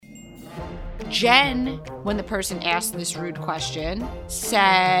Jen, when the person asked this rude question,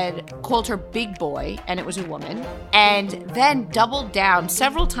 called her big boy, and it was a woman, and then doubled down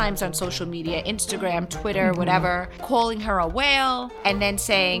several times on social media, Instagram, Twitter, whatever, calling her a whale, and then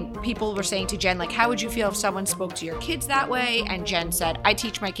people were saying to Jen, like, how would you feel if someone spoke to your kids that way? And Jen said, I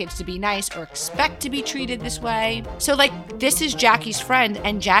teach my kids to be nice or expect to be treated this way. So, like, this is Jackie's friend,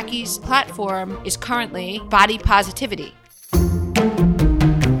 and Jackie's platform is currently body positivity.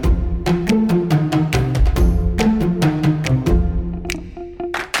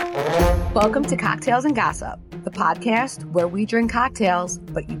 Welcome to Cocktails and Gossip, the podcast where we drink cocktails,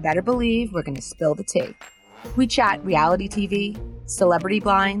 but you better believe we're going to spill the tea. We chat reality TV, celebrity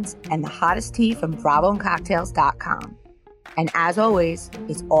blinds, and the hottest tea from Bravococktails.com. And as always,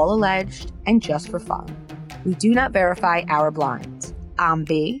 it's all alleged and just for fun. We do not verify our blinds. I'm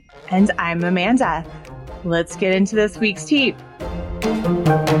B. And I'm Amanda. Let's get into this week's tea.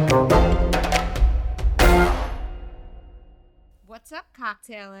 What's up,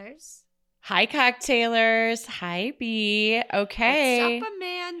 cocktailers? Hi, cocktailers. Hi, B. Okay. What's up,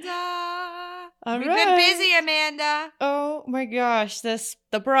 Amanda? We've been busy, Amanda. Oh my gosh, the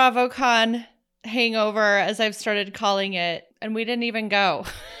Bravocon hangover, as I've started calling it, and we didn't even go.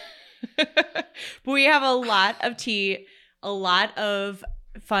 But we have a lot of tea, a lot of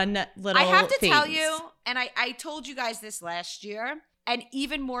fun little I have to things. tell you, and I told you guys this last year, and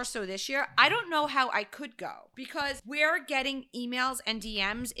even more so this year, I don't know how I could go because we're getting emails and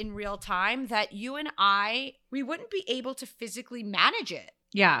DMs in real time that you and we wouldn't be able to physically manage it.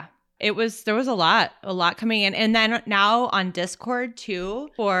 Yeah. There was a lot coming in. And then now on Discord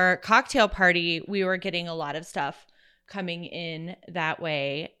too, for cocktail party, we were getting a lot of stuff coming in that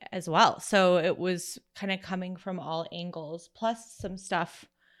way as well. So it was kind of coming from all angles, plus some stuff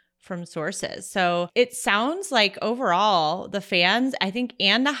from sources. So it sounds like overall the fans, I think,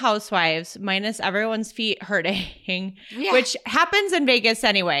 and the housewives, minus everyone's feet hurting, which happens in Vegas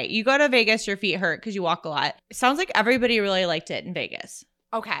anyway. You go to Vegas, your feet hurt because you walk a lot. It sounds like everybody really liked it in Vegas.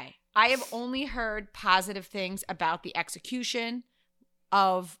 Okay. I have only heard positive things about the execution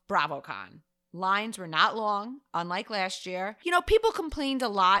of Bravocon. Lines were not long, unlike last year. You know, people complained a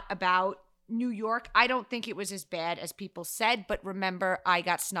lot about New York. I don't think it was as bad as people said, but remember, I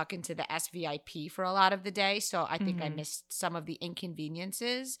got snuck into the SVIP for a lot of the day, so I think I missed some of the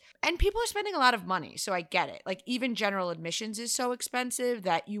inconveniences. And people are spending a lot of money, so I get it. Like, even general admissions is so expensive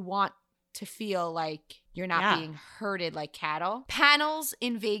that you want to feel like you're not being herded like cattle. Panels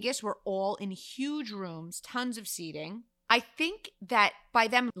in Vegas were all in huge rooms, tons of seating. I think that by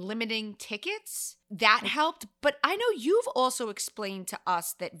them limiting tickets, that helped. But I know you've also explained to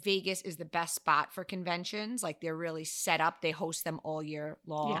us that Vegas is the best spot for conventions. Like, they're really set up. They host them all year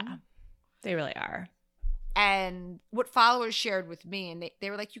long. Yeah, they really are. And what followers shared with me, and they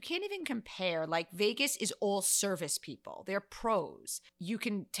were like, you can't even compare. Like, Vegas is all service people. They're pros. You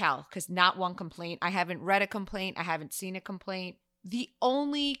can tell because not one complaint. I haven't read a complaint. I haven't seen a complaint. The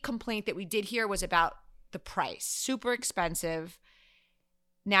only complaint that we did hear was about the price. Super expensive.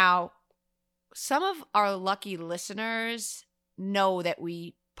 Now, some of our lucky listeners know that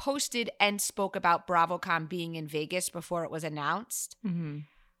we posted and spoke about Bravocon being in Vegas before it was announced. Mm-hmm.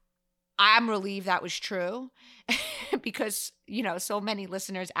 I'm relieved that was true because, you know, so many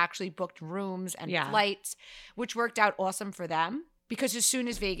listeners actually booked rooms and flights, which worked out awesome for them because as soon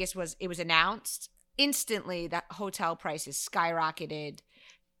as it was announced, instantly that hotel prices skyrocketed.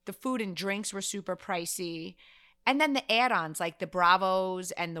 The food and drinks were super pricey. And then the add-ons like the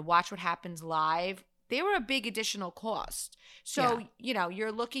Bravos and the Watch What Happens Live, they were a big additional cost. So, you know,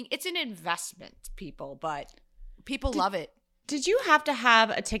 it's an investment, people, but people love it. Did you have to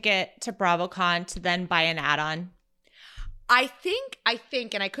have a ticket to Bravocon to then buy an add-on? I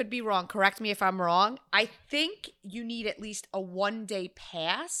think, and I could be wrong, correct me if I'm wrong, I think you need at least a 1-day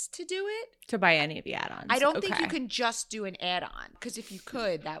pass to do it. To buy any of the add-ons. I don't think you can just do an add-on because if you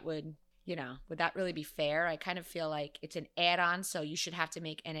could, that would, you know, would that really be fair? I kind of feel like it's an add-on, so you should have to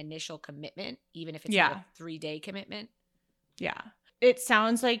make an initial commitment, even if it's like a 3-day commitment. Yeah. It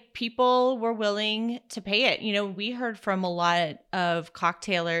sounds like people were willing to pay it. You know, we heard from a lot of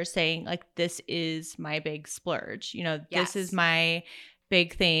cocktailers saying, like, this is my big splurge. You know, this is my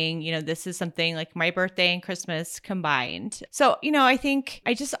big thing. You know, this is something like my birthday and Christmas combined. So, you know, I think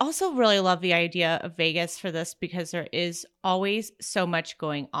I just also really love the idea of Vegas for this because there is always so much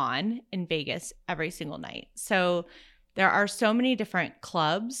going on in Vegas every single night. So there are so many different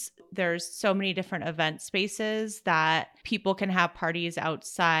clubs. There's so many different event spaces that people can have parties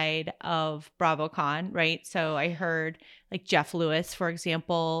outside of Bravocon, right? So I heard like Jeff Lewis, for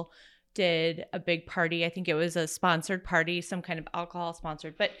example, did a big party. I think it was a sponsored party, some kind of alcohol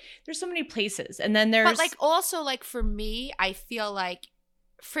sponsored. But there's so many places. And then there's... But like also like for me, I feel like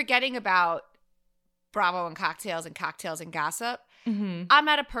forgetting about Bravo and Cocktails and Gossip, Mm-hmm. I'm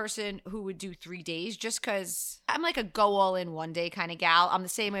not a person who would do 3 days just because I'm like a go all in one day kind of gal. I'm the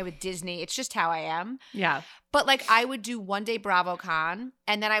same way with Disney. It's just how I am. Yeah. But like I would do 1 day Bravocon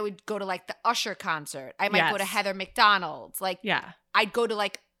and then I would go to like the Usher concert. I might go to Heather McDonald's. Like I'd go to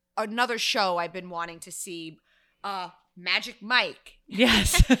like another show I've been wanting to see, Magic Mike.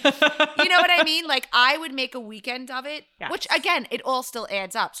 Yes. You know what I mean? Like I would make a weekend of it, yes. which again, it all still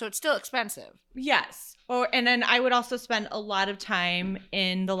adds up. So it's still expensive. Yes. And then I would also spend a lot of time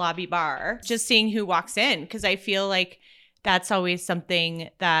in the lobby bar just seeing who walks in, because I feel like that's always something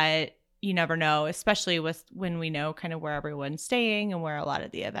that you never know, especially with when we know kind of where everyone's staying and where a lot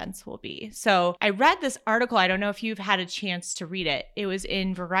of the events will be. So I read this article. I don't know if you've had a chance to read it. It was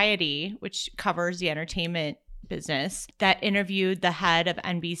in Variety, which covers the entertainment business, that interviewed the head of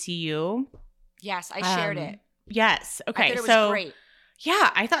NBCU. Yes, I shared it. Yes. Okay. I thought it was great.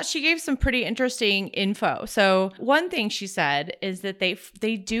 Yeah, I thought she gave some pretty interesting info. So one thing she said is that they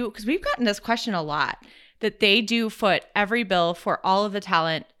do, because we've gotten this question a lot, that they do foot every bill for all of the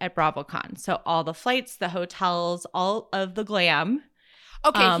talent at Bravocon. So all the flights, the hotels, all of the glam.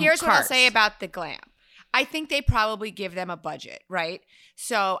 Okay, here's what I'll say about the glam. I think they probably give them a budget, right?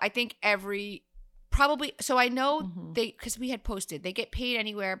 So I think so I know because we had posted, they get paid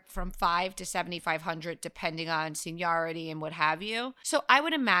anywhere from $500 to $7,500 depending on seniority and what have you. So I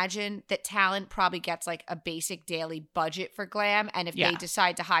would imagine that talent probably gets like a basic daily budget for glam. And if they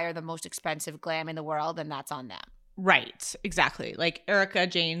decide to hire the most expensive glam in the world, then that's on them. Right. Exactly. Like Erica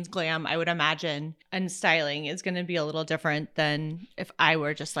Jane's glam, I would imagine, and styling is going to be a little different than if I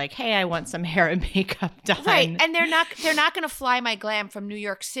were just like, hey, I want some hair and makeup done. Right. And they're not going to fly my glam from New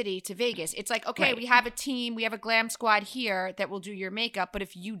York City to Vegas. It's like, okay, we have a team, we have a glam squad here that will do your makeup. But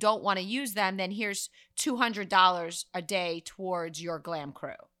if you don't want to use them, then here's $200 a day towards your glam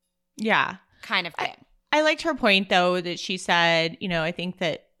crew. Yeah. Kind of thing. I liked her point, though, that she said, I think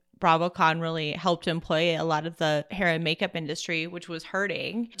that Bravocon really helped employ a lot of the hair and makeup industry, which was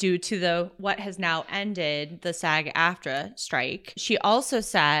hurting due to what has now ended, the SAG-AFTRA strike. She also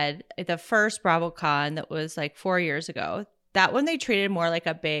said the first Bravocon that was like 4 years ago, that one they treated more like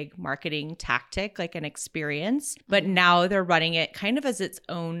a big marketing tactic, like an experience. But now they're running it kind of as its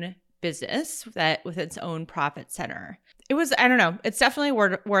own business that with its own profit center. It was, I don't know, it's definitely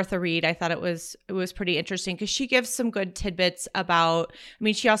worth a read. I thought it was pretty interesting because she gives some good tidbits about,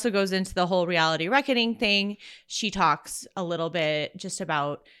 she also goes into the whole reality reckoning thing. She talks a little bit just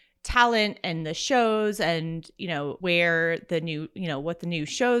about talent and the shows and, where the new, what the new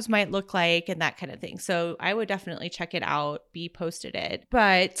shows might look like and that kind of thing. So I would definitely check it out, be posted it.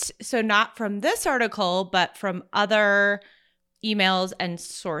 But so not from this article, but from other emails and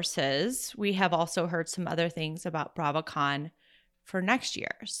sources, we have also heard some other things about Bravocon for next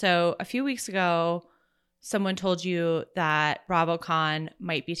year. So a few weeks ago, someone told you that Bravocon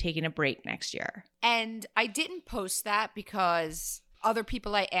might be taking a break next year. And I didn't post that because other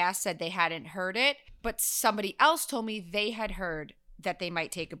people I asked said they hadn't heard it, but somebody else told me they had heard that they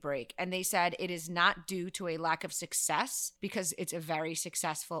might take a break. And they said it is not due to a lack of success because it's a very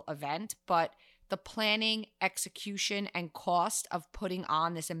successful event, but the planning, execution, and cost of putting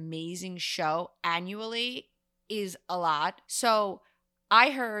on this amazing show annually is a lot. So I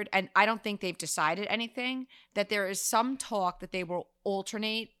heard, and I don't think they've decided anything, that there is some talk that they will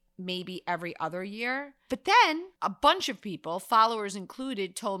alternate maybe every other year. But then a bunch of people, followers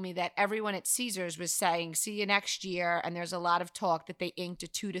included, told me that everyone at Caesars was saying, see you next year. And there's a lot of talk that they inked a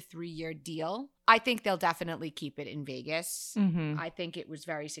 2 to 3 year deal. I think they'll definitely keep it in Vegas. Mm-hmm. I think it was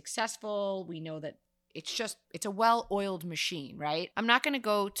very successful. We know that it's a well-oiled machine, right? I'm not going to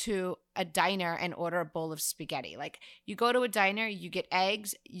go to a diner and order a bowl of spaghetti. Like you go to a diner, you get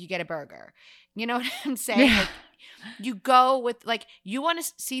eggs, you get a burger. You know what I'm saying? Yeah. Like, you go with you want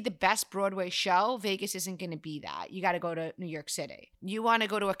to see the best Broadway show, Vegas isn't going to be that. You got to go to New York City. You want to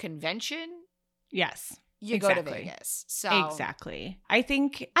go to a convention? Yes. You go to Vegas. So exactly. I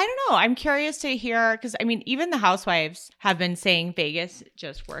think, I don't know. I'm curious to hear, because even the housewives have been saying Vegas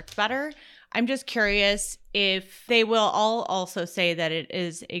just works better. I'm just curious if they will all also say that it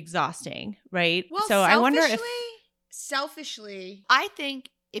is exhausting, right? Well, so I wonder if selfishly, I think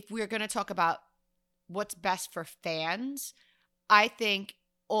if we're going to talk about what's best for fans, I think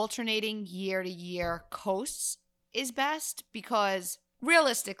alternating year to year coasts is best because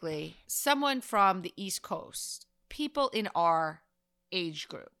realistically, someone from the East Coast, people in our age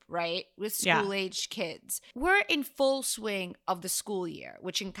group, right? With school-aged kids. We're in full swing of the school year,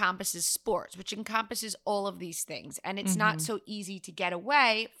 which encompasses sports, which encompasses all of these things. And it's not so easy to get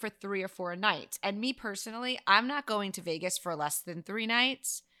away for 3 or 4 nights. And me personally, I'm not going to Vegas for less than 3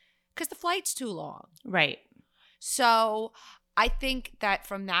 nights because the flight's too long. Right. So I think that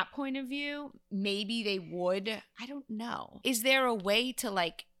from that point of view, maybe they would. I don't know. Is there a way to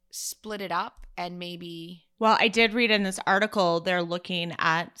like split it up and maybe... Well, I did read in this article, they're looking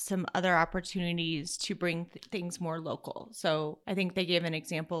at some other opportunities to bring things more local. So I think they gave an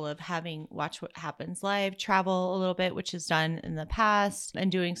example of having Watch What Happens Live travel a little bit, which is done in the past,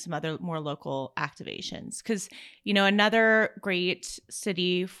 and doing some other more local activations. Because, you know, another great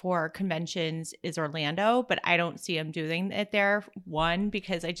city for conventions is Orlando, but I don't see them doing it there. One,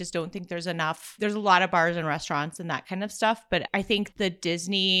 because I just don't think there's enough. There's a lot of bars and restaurants and that kind of stuff. But I think the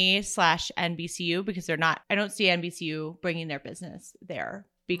Disney/NBCU, because they're not, I don't see NBCU bringing their business there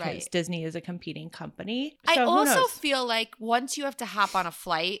because Disney is a competing company. So I also feel like once you have to hop on a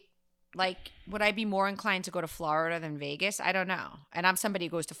flight, like, would I be more inclined to go to Florida than Vegas? I don't know. And I'm somebody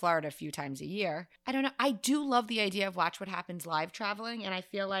who goes to Florida a few times a year. I don't know. I do love the idea of Watch What Happens Live traveling. And I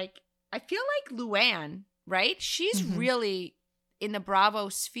feel like Luann, right? She's really in the Bravo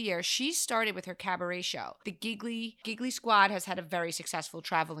sphere. She started with her cabaret show. The Giggly Squad has had a very successful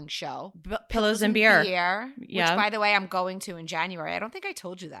traveling show. Pillows and Beer. Which, by the way, I'm going to in January. I don't think I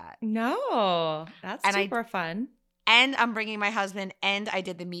told you that. No, that's super fun. And I'm bringing my husband, and I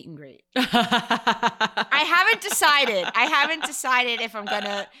did the meet and greet. I haven't decided if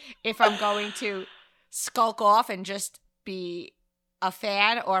I'm going to skulk off and just be a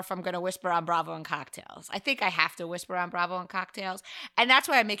fan, or if I'm going to whisper on Bravo and Cocktails. I think I have to whisper on Bravo and Cocktails. And that's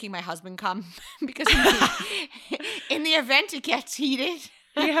why I'm making my husband come, because in the event it gets heated.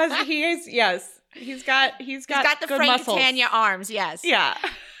 He's got the good Frank muscles. Catania arms, yes. Yeah.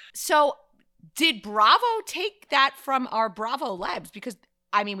 So did Bravo take that from our Bravo Lebs? Because,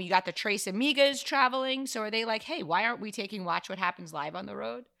 I mean, we got the Trace Amigas traveling. So are they like, hey, why aren't we taking Watch What Happens Live on the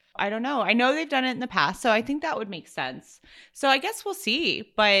road? I don't know. I know they've done it in the past, so I think that would make sense. So I guess we'll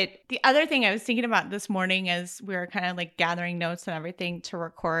see. But the other thing I was thinking about this morning as we were kind of like gathering notes and everything to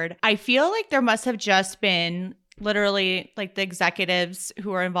record, I feel like there must have just been literally like the executives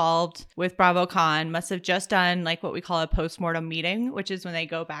who are involved with Bravocon must have just done like what we call a postmortem meeting, which is when they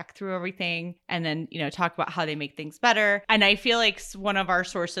go back through everything and then, you know, talk about how they make things better. And I feel like one of our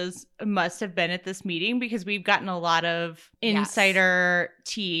sources must have been at this meeting because we've gotten a lot of insider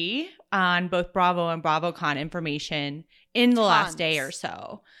tea on both Bravo and Bravocon information in the last day or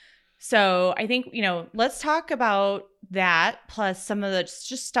so. So I think, you know, let's talk about that plus some of the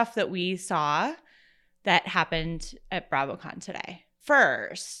just stuff that we saw that happened at Bravocon today.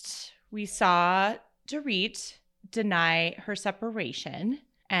 First, we saw Dorit deny her separation.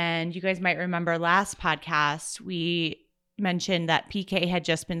 And you guys might remember last podcast, we mentioned that PK had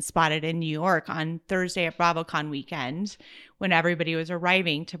just been spotted in New York on Thursday at Bravocon weekend when everybody was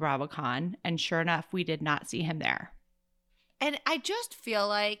arriving to Bravocon. And sure enough, we did not see him there. And I just feel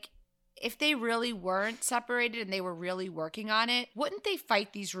like if they really weren't separated and they were really working on it, wouldn't they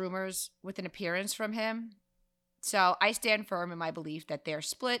fight these rumors with an appearance from him? So I stand firm in my belief that they're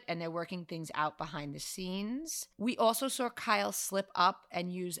split and they're working things out behind the scenes. We also saw Kyle slip up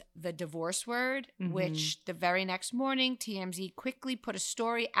and use the divorce word, which the very next morning, TMZ quickly put a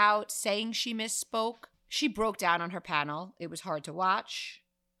story out saying she misspoke. She broke down on her panel. It was hard to watch.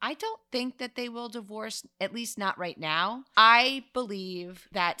 I don't think that they will divorce, at least not right now. I believe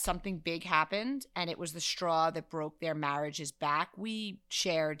that something big happened and it was the straw that broke their marriage's back. We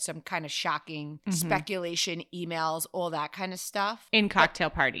shared some kind of shocking speculation, emails, all that kind of stuff. In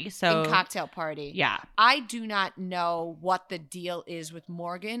Cocktail Party. Yeah. I do not know what the deal is with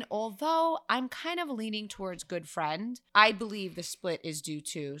Morgan, although I'm kind of leaning towards good friend. I believe the split is due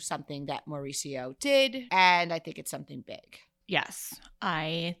to something that Mauricio did, and I think it's something big. Yes,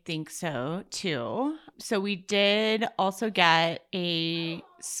 I think so too. So we did also get a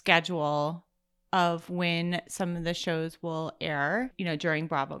schedule of when some of the shows will air, you know, during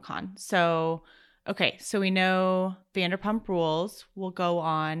Bravocon. So, okay, so we know Vanderpump Rules will go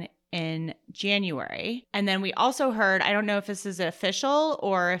on in January. And then we also heard, I don't know if this is official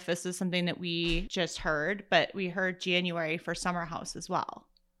or if this is something that we just heard, but we heard January for Summer House as well.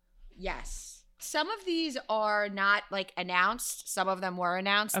 Yes. Some of these are not like announced. Some of them were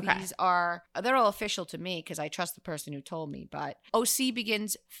announced. Okay. They're all official to me because I trust the person who told me. But OC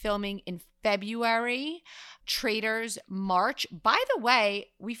begins filming in February. Traitors March. By the way,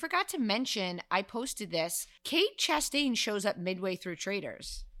 we forgot to mention, I posted this. Kate Chastain shows up midway through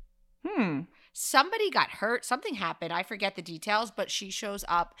Traitors. Somebody got hurt. Something happened. I forget the details, but she shows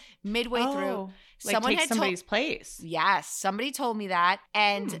up midway through. Like someone takes somebody's place. Yes, somebody told me that,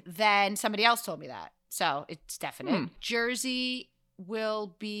 and then somebody else told me that. So it's definite. Jersey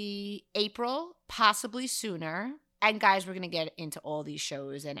will be April, possibly sooner. And guys, we're going to get into all these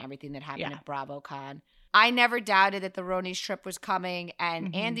shows and everything that happened at Bravocon. I never doubted that the Roni's trip was coming,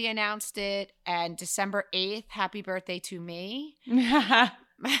 and Andy announced it. And December 8th, happy birthday to me.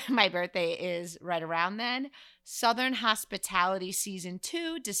 My birthday is right around then. Southern Hospitality Season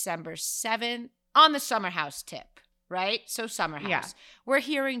 2, December 7th, on the Summer House tip, right? So Summer House. Yeah. We're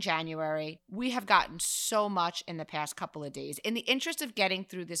hearing January. We have gotten so much in the past couple of days. In the interest of getting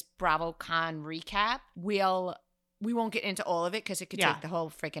through this Bravocon recap, we won't get into all of it because it could take the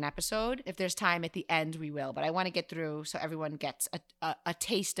whole freaking episode. If there's time at the end, we will. But I want to get through so everyone gets a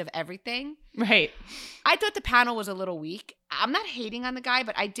taste of everything. Right. I thought the panel was a little weak. I'm not hating on the guy,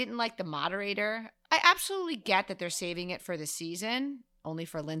 but I didn't like the moderator. I absolutely get that they're saving it for the season, only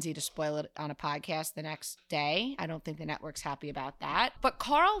for Lindsay to spoil it on a podcast the next day. I don't think the network's happy about that. But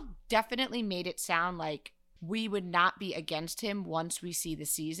Carl definitely made it sound like we would not be against him once we see the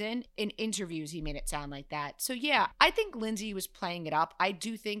season. In interviews, he made it sound like that. So yeah, I think Lindsay was playing it up. I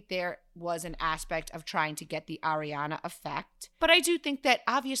do think there was an aspect of trying to get the Ariana effect. But I do think that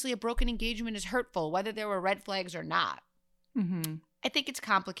obviously a broken engagement is hurtful, whether there were red flags or not. I think it's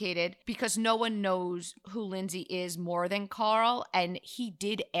complicated because no one knows who Lindsay is more than Carl, and he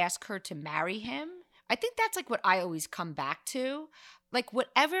did ask her to marry him. I think that's like what I always come back to. Like,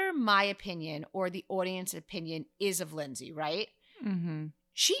 whatever my opinion or the audience opinion is of Lindsay, right?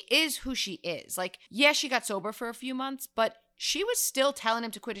 She is who she is. Like, yeah, she got sober for a few months, but she was still telling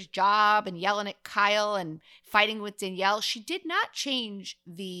him to quit his job and yelling at Kyle and fighting with Danielle. She did not change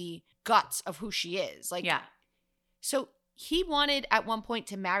the guts of who she is. Like, so he wanted at one point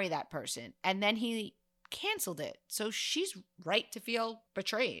to marry that person, and then he canceled it. So she's right to feel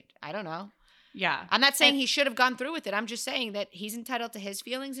betrayed. I don't know. Yeah. I'm not saying he should have gone through with it. I'm just saying that he's entitled to his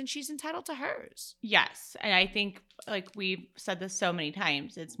feelings and she's entitled to hers. Yes. And I think, like we've said this so many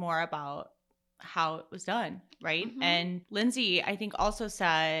times, it's more about how it was done, right? And Lindsay, I think, also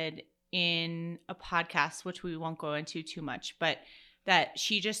said in a podcast, which we won't go into too much, but that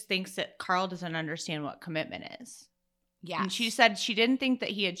she just thinks that Carl doesn't understand what commitment is. Yeah. And she said she didn't think that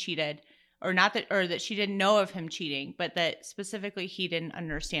he had cheated. Or not that, or that she didn't know of him cheating, but that specifically he didn't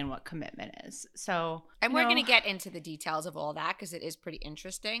understand what commitment is. So, and we're going to get into the details of all that because it is pretty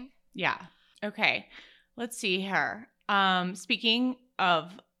interesting. Yeah. Okay. Let's see here. Speaking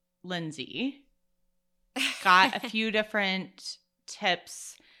of Lindsay, got a few different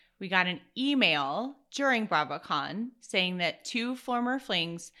tips. We got an email during Bravocon saying that 2 former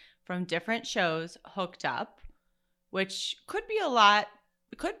flings from different shows hooked up, which could be a lot.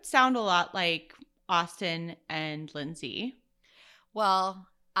 It could sound a lot like Austin and Lindsay. Well,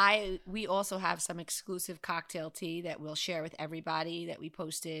 we also have some exclusive cocktail tea that we'll share with everybody that we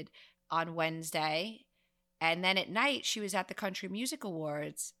posted on Wednesday. And then at night, she was at the Country Music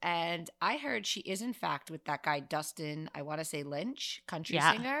Awards. And I heard she is, in fact, with that guy, Dustin, I want to say Lynch, country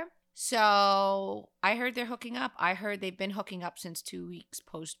singer. So I heard they're hooking up. I heard they've been hooking up since 2 weeks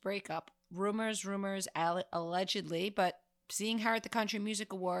post-breakup. Rumors, allegedly, but seeing her at the Country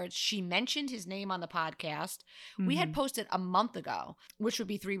Music Awards, she mentioned his name on the podcast. We had posted a month ago, which would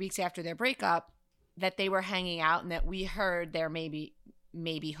be 3 weeks after their breakup, that they were hanging out and that we heard they're maybe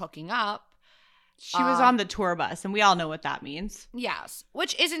hooking up. She was on the tour bus, and we all know what that means. Yes,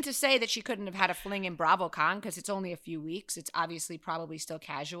 which isn't to say that she couldn't have had a fling in Bravocon because it's only a few weeks. It's obviously probably still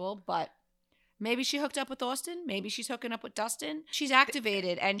casual, but maybe she hooked up with Austin. Maybe she's hooking up with Dustin. She's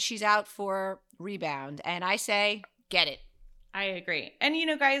activated, and she's out for rebound. And I say, get it. I agree. And,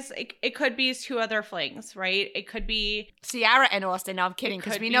 guys, it could be 2 other flings, right? It could be Ciara and Austin. No, I'm kidding.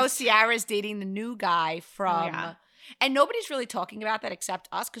 Because we know Ciara's dating the new guy from and nobody's really talking about that except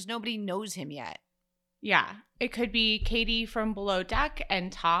us because nobody knows him yet. Yeah. It could be Katie from Below Deck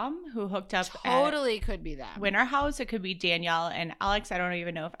and Tom who hooked up. Totally could be them. Winter House. It could be Danielle and Alex. I don't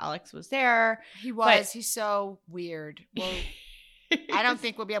even know if Alex was there. He was. He's so weird. Well, I don't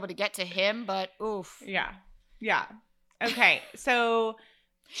think we'll be able to get to him, but oof. Yeah. Yeah. Okay, so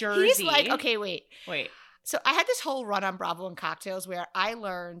Jersey. He's like, okay, wait. So I had this whole run on Bravo and cocktails where I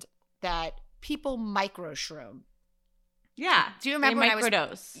learned that people microshroom. Yeah. Do you remember when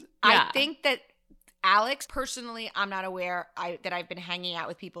microdose? I think that Alex, personally, I'm not aware that I've been hanging out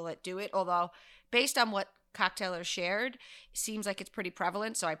with people that do it, although based on what cocktailers shared, it seems like it's pretty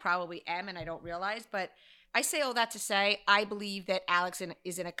prevalent, so I probably am and I don't realize. But I say all that to say I believe that Alex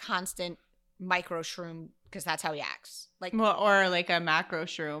is in a constant micro shroom because that's how he acts. Like, well, or like a macro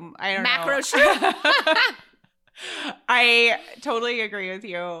shroom. I don't macro know. shroom. I totally agree with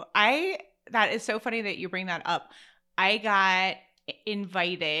you. That is so funny that you bring that up. I got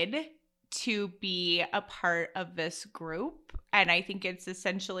invited to be a part of this group, and I think it's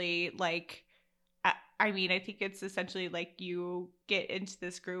essentially like, I think it's essentially like you get into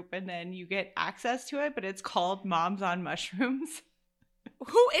this group and then you get access to it, but it's called Moms on Mushrooms.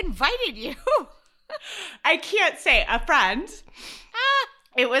 Who invited you? I can't say. A friend.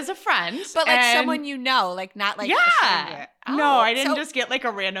 It was a friend. But like someone you know, like not like a stranger. No, I didn't just get like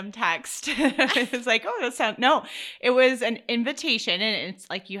a random text. It was like, oh, that sounds, no. It was an invitation, and it's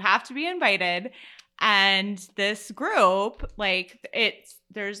like you have to be invited. And this group, like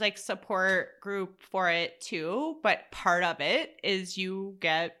there's like support group for it too, but part of it is you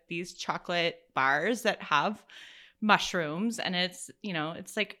get these chocolate bars that have mushrooms, and it's,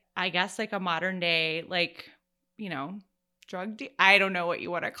 it's like, I guess like a modern day, like, drug I don't know what you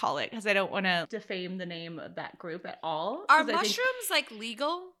want to call it, because I don't want to defame the name of that group at all. Are mushrooms like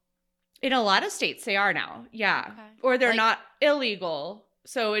legal? In a lot of states they are now. Yeah. Okay. Or they're not illegal.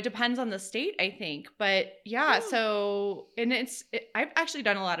 So it depends on the state, I think. But yeah, so, and I've actually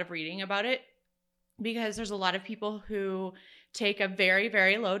done a lot of reading about it, because there's a lot of people who take a very,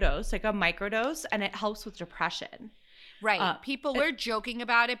 very low dose, like a microdose, and it helps with depression. Right. People, we're joking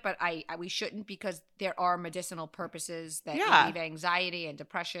about it, but we shouldn't, because there are medicinal purposes that relieve anxiety and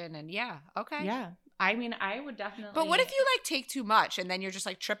depression. And okay. Yeah. I mean, I would definitely. But what if you like take too much and then you're just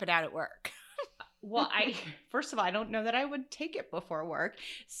like tripping out at work? Well, first of all, I don't know that I would take it before work.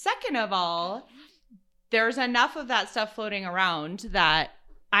 Second of all, there's enough of that stuff floating around that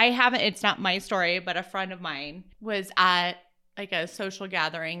it's not my story, but a friend of mine was at like a social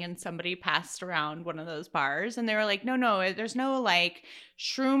gathering and somebody passed around one of those bars, and they were like, no, there's no like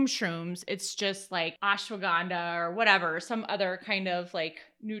shrooms. It's just like ashwagandha or whatever, some other kind of like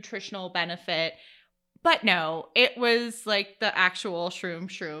nutritional benefit. But no, it was like the actual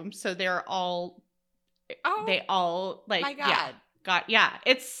shroom. So they all like, my God.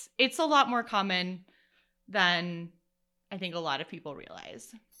 It's a lot more common than I think a lot of people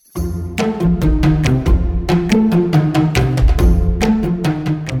realize.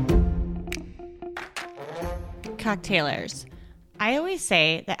 Cocktailers. I always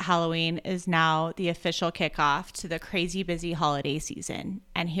say that Halloween is now the official kickoff to the crazy busy holiday season.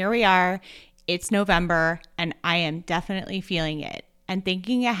 And here we are. It's November, and I am definitely feeling it and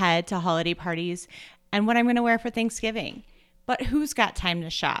thinking ahead to holiday parties and what I'm going to wear for Thanksgiving. But who's got time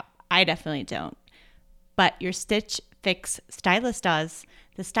to shop? I definitely don't. But your Stitch Fix stylist does.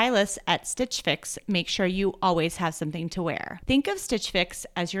 The stylists at Stitch Fix make sure you always have something to wear. Think of Stitch Fix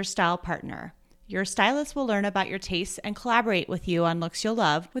as your style partner. Your stylist will learn about your tastes and collaborate with you on looks you'll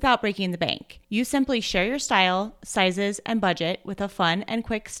love without breaking the bank. You simply share your style, sizes, and budget with a fun and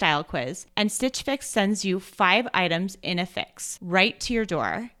quick style quiz, and Stitch Fix sends you 5 items in a fix right to your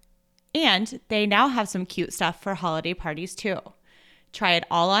door. And they now have some cute stuff for holiday parties too. Try it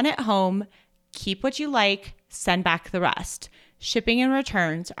all on at home, keep what you like, send back the rest. Shipping and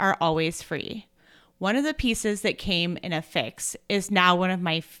returns are always free. One of the pieces that came in a fix is now one of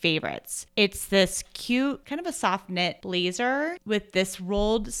my favorites. It's this cute, kind of a soft knit blazer with this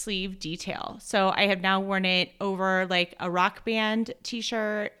rolled sleeve detail. So I have now worn it over like a rock band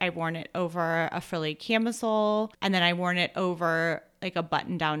t-shirt. I've worn it over a frilly camisole, and then I worn it over like a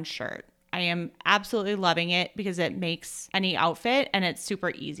button-down shirt. I am absolutely loving it because it makes any outfit, and it's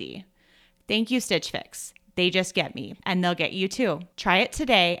super easy. Thank you, Stitch Fix. They just get me, and they'll get you too. Try it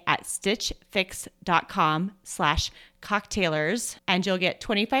today at stitchfix.com/cocktailers, and you'll get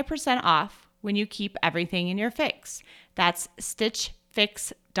 25% off when you keep everything in your fix. That's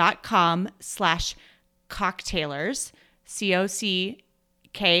stitchfix.com/cocktailers, COCKTAILERS.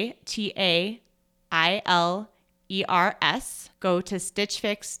 Go to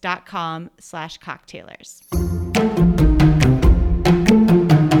stitchfix.com/cocktailers.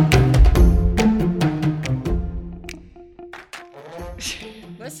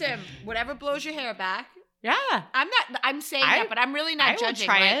 Listen, whatever blows your hair back. Yeah. I'm saying that, but I'm really not judging.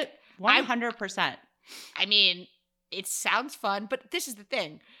 I will try it 100%. I mean, it sounds fun, but this is the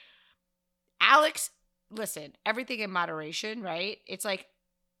thing. Alex, listen, everything in moderation, right? It's like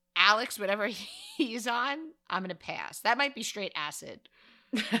Alex, whatever he's on, I'm going to pass. That might be straight acid.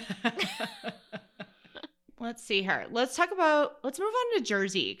 Let's see her. Let's move on to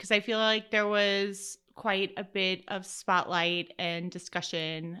Jersey, because I feel like there was quite a bit of spotlight and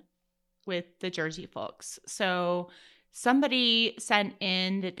discussion with the Jersey folks. So somebody sent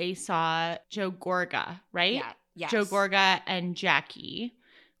in that they saw Joe Gorga, right? Yeah. Yes. Joe Gorga and Jackie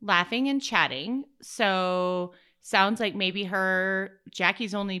laughing and chatting. So sounds like maybe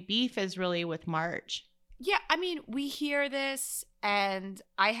Jackie's only beef is really with Marge. Yeah, I mean, we hear this, and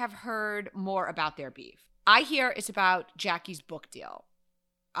I have heard more about their beef. I hear it's about Jackie's book deal.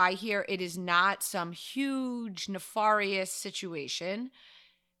 I hear it is not some huge, nefarious situation.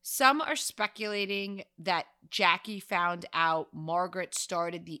 Some are speculating that Jackie found out Margaret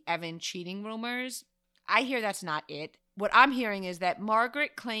started the Evan cheating rumors. I hear that's not it. What I'm hearing is that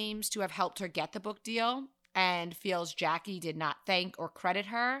Margaret claims to have helped her get the book deal and feels Jackie did not thank or credit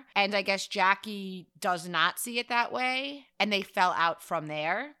her. And I guess Jackie does not see it that way, and they fell out from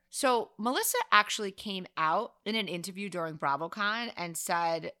there. So Melissa actually came out in an interview during Bravocon and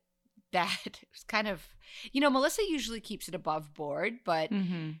said that it was kind of, Melissa usually keeps it above board, but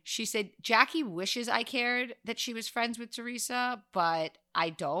she said, Jackie wishes I cared that she was friends with Teresa, but I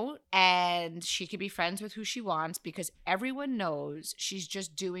don't. And she could be friends with who she wants because everyone knows she's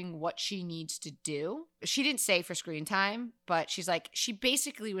just doing what she needs to do. She didn't say for screen time, but she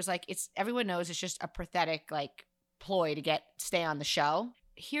basically was like, everyone knows it's just a pathetic, ploy to stay on the show.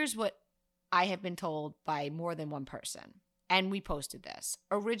 Here's what I have been told by more than one person. And we posted this.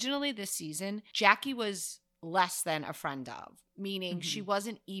 Originally this season, Jackie was less than a friend of, meaning she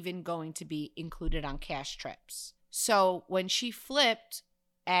wasn't even going to be included on cash trips. So when she flipped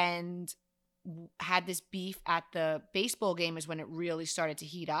and had this beef at the baseball game is when it really started to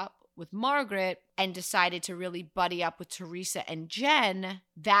heat up with Margaret and decided to really buddy up with Teresa and Jen,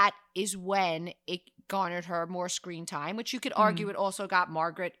 that is when it garnered her more screen time, which you could argue it also got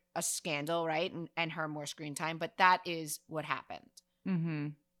Margaret a scandal, right? And her more screen time, but that is what happened.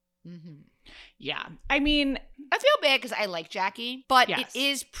 Yeah. I mean, I feel bad because I like Jackie, but yes. It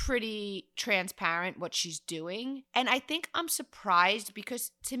is pretty transparent what she's doing. And I think I'm surprised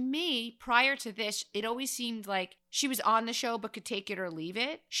because to me, prior to this, it always seemed like she was on the show but could take it or leave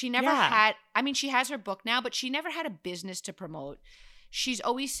it. She never had, she has her book now, but she never had a business to promote. She's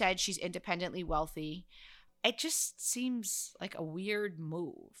always said she's independently wealthy. It just seems like a weird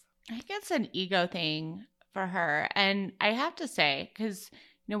move. I think it's an ego thing for her. And I have to say, because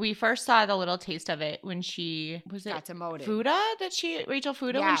we first saw the little taste of it when she got demoted. Rachel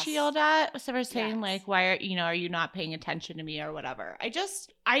Fuda, when she yelled at so saying why are you not paying attention to me or whatever.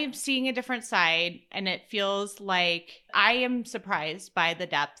 I am seeing a different side, and it feels like I am surprised by the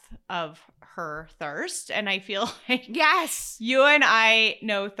depth of her thirst. And I feel like you and I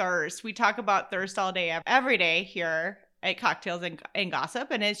know thirst. We talk about thirst all day, every day here at Cocktails and Gossip.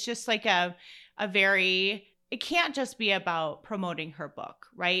 And it's just like a very, it can't just be about promoting her book,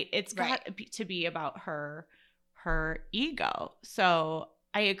 right? It's got to be about her ego. So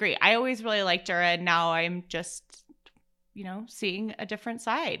I agree. I always really liked her, and now I'm just, seeing a different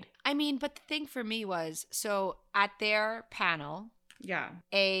side. I mean, but the thing for me was, so at their panel,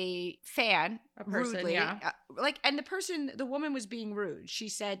 a fan, person, rudely, and the woman was being rude. She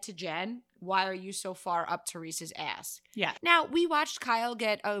said to Jen, "Why are you so far up Teresa's ass?" Yeah. Now, we watched Kyle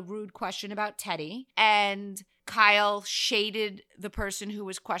get a rude question about Teddy, and Kyle shaded the person who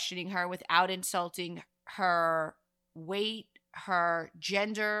was questioning her without insulting her weight, her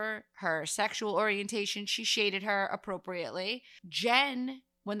gender, her sexual orientation. She shaded her appropriately. Jen,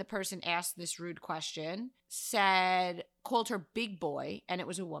 when the person asked this rude question, called her big boy, and it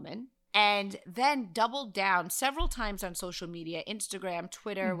was a woman, and then doubled down several times on social media, Instagram,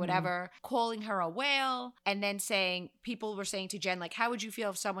 Twitter, whatever, calling her a whale, and then people were saying to Jen, how would you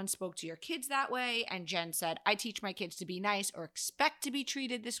feel if someone spoke to your kids that way? And Jen said, I teach my kids to be nice or expect to be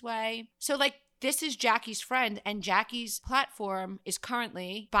treated this way. So this is Jackie's friend, and Jackie's platform is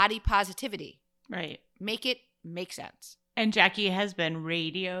currently body positivity. Right. Make it make sense. And Jackie has been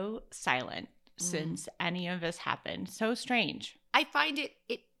radio silent since any of this happened. So strange. I find it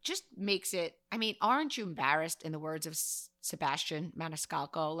just makes it, aren't you embarrassed, in the words of Sebastian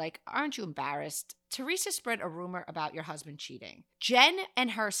Maniscalco? Aren't you embarrassed? Teresa spread a rumor about your husband cheating. Jen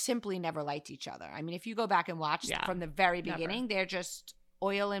and her simply never liked each other. If you go back and watch from the very beginning, they're just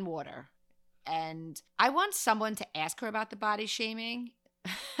oil and water. And I want someone to ask her about the body shaming.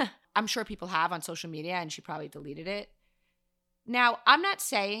 I'm sure people have on social media, and she probably deleted it. Now, I'm not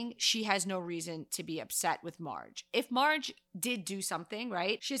saying she has no reason to be upset with Marge. If Marge did do something,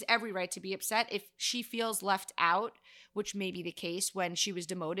 right, she has every right to be upset. If she feels left out, which may be the case when she was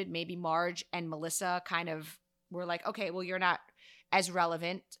demoted, maybe Marge and Melissa kind of were like, okay, well, you're not as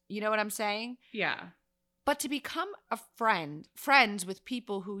relevant. You know what I'm saying? Yeah. But to become friends with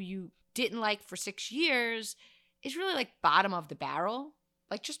people who you didn't like for 6 years is really bottom of the barrel.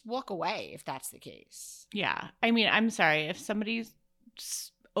 Just walk away if that's the case. Yeah. I'm sorry. If somebody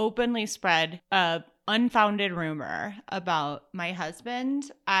openly spread a unfounded rumor about my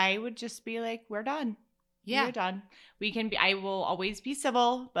husband, I would just be like, we're done. Yeah. We're done. I will always be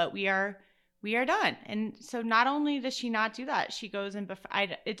civil, but we are done. And so not only does she not do that, she goes and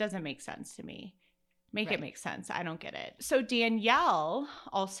it doesn't make sense to me. Make it make sense. I don't get it. So Danielle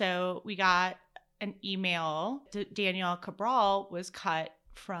also, we got an email. Danielle Cabral was cut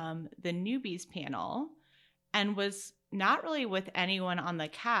from the newbies panel and was not really with anyone on the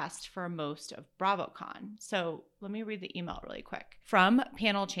cast for most of Bravocon. So let me read the email really quick. From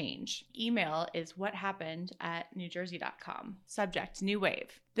Panel Change. Email is what happened at newjersey.com. Subject, New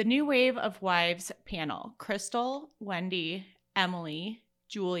Wave. The New Wave of Wives panel. Crystal, Wendy, Emily,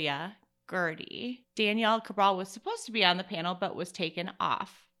 Julia, Gertie. Danielle Cabral was supposed to be on the panel but was taken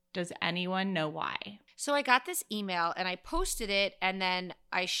off. Does anyone know why? So I got this email and I posted it, and then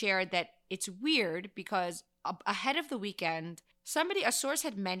I shared that it's weird because ahead of the weekend, a source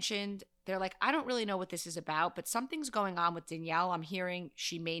had mentioned, they're like, I don't really know what this is about, but something's going on with Danielle. I'm hearing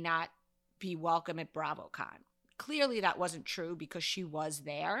she may not be welcome at Bravocon. Clearly that wasn't true because she was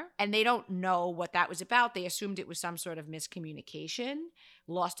there, and they don't know what that was about. They assumed it was some sort of miscommunication,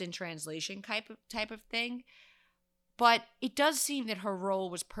 lost in translation type of thing. But it does seem that her role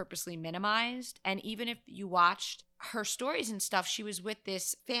was purposely minimized. And even if you watched her stories and stuff, she was with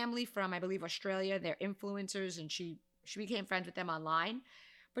this family from, I believe, Australia. They're influencers, and she became friends with them online.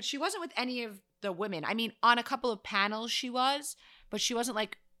 But she wasn't with any of the women. I mean, on a couple of panels she was, but she wasn't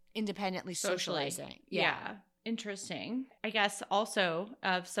like independently socializing. Yeah. Interesting. I guess also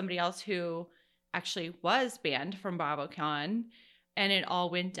of somebody else who actually was banned from Bravocon, and it all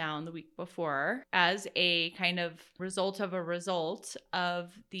went down the week before as a kind of result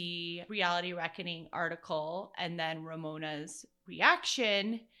of the Reality Reckoning article, and then Ramona's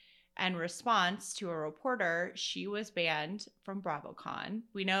reaction and response to a reporter. She was banned from Bravocon.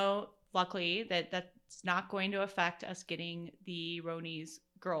 We know, luckily, that that's not going to affect us getting the Roni's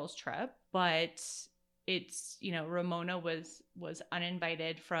girls trip, but it's, Ramona was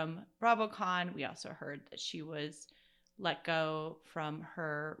uninvited from Bravocon. We also heard that she was let go from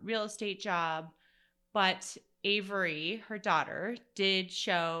her real estate job, but Avery, her daughter, did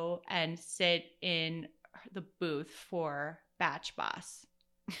show and sit in the booth for Batch Boss.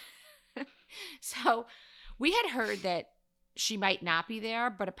 So we had heard that she might not be there,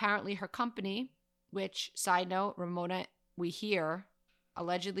 but apparently her company, which, side note, Ramona, we hear,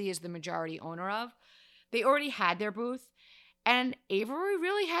 allegedly is the majority owner of, they already had their booth. And Avery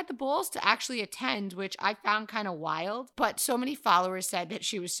really had the balls to actually attend, which I found kind of wild. But so many followers said that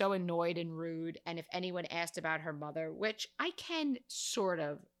she was so annoyed and rude. And if anyone asked about her mother, which I can sort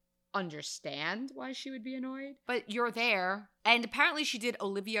of understand why she would be annoyed. But you're there. And apparently she did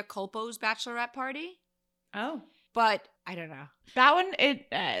Olivia Culpo's bachelorette party. Oh. But I don't know. That one,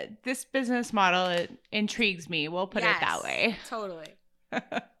 this business model, it intrigues me. We'll put it that way. Totally.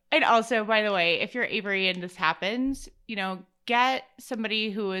 And also, by the way, if you're Avery and this happens, get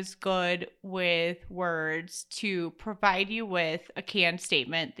somebody who is good with words to provide you with a canned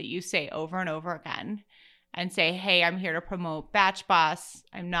statement that you say over and over again and say, hey, I'm here to promote Batch Boss.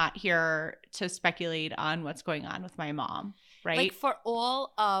 I'm not here to speculate on what's going on with my mom, right? Like, for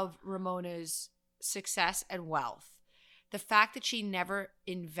all of Ramona's success and wealth, the fact that she never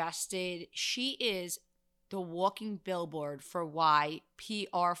invested, she is the walking billboard for why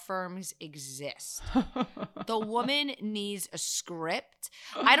PR firms exist. The woman needs a script.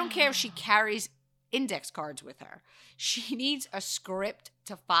 I don't care if she carries index cards with her. She needs a script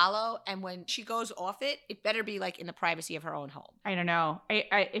to follow, and when she goes off it, it better be like in the privacy of her own home. I don't know.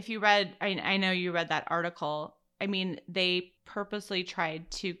 If you read, I know you read that article. I mean, they purposely tried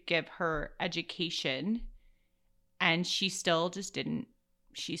to give her education, and she still just didn't.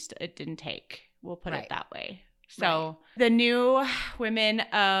 It didn't take. We'll put it that way. So the new women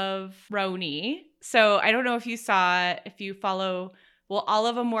of Roni. So I don't know if you follow, well, all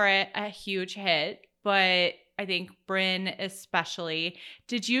of them were a huge hit, but I think Brynn especially.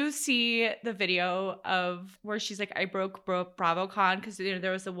 Did you see the video of where she's like, I broke Bravocon? Because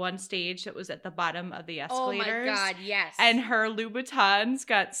there was the one stage that was at the bottom of the escalators. Oh my God, yes. And her Louboutins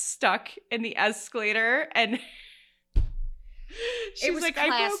got stuck in the escalator, and she's like,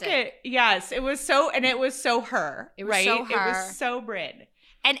 classic. I broke it. Yes, it was so her. It was so her. It was so Brynn.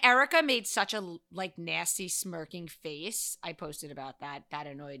 And Erica made such a nasty smirking face. I posted about that. That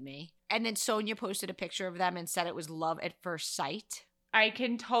annoyed me. And then Sonia posted a picture of them and said it was love at first sight. I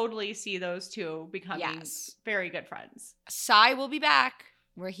can totally see those two becoming very good friends. Sai will be back.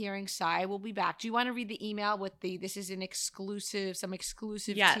 We're hearing Sai will be back. Do you want to read the email with this is some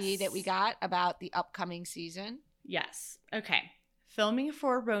exclusive tea that we got about the upcoming season? Yes. Okay. Filming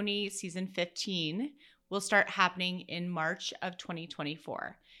for Roni season 15 will start happening in March of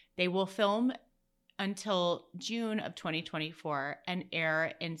 2024. They will film until June of 2024 and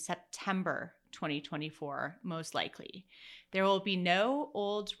air in September 2024, most likely. There will be no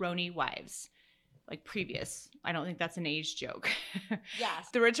old Roni wives like previous. I don't think that's an age joke.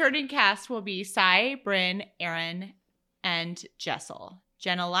 Yes. The returning cast will be Sai, Bryn, Aaron, and Jessel.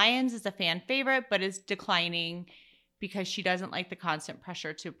 Jenna Lyons is a fan favorite, but is declining because she doesn't like the constant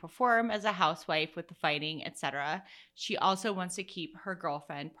pressure to perform as a housewife with the fighting, etc. She also wants to keep her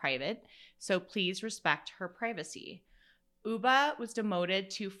girlfriend private, so please respect her privacy. Uba was demoted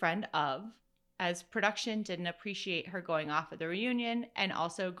to friend of, as production didn't appreciate her going off at the reunion and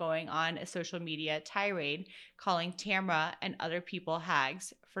also going on a social media tirade calling Tamra and other people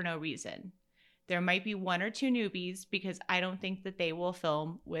hags for no reason. There might be one or two newbies because I don't think that they will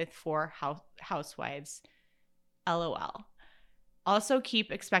film with 4 housewives. LOL. Also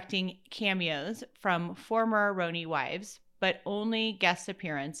keep expecting cameos from former Roni wives, but only guest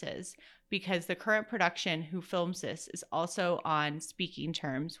appearances because the current production who films this is also on speaking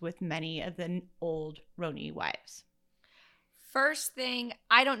terms with many of the old Roni wives. First thing,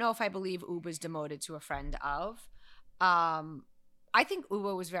 I don't know if I believe Uba's demoted to a friend of. I think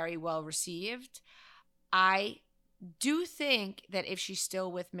Uba was very well received. I do think that if she's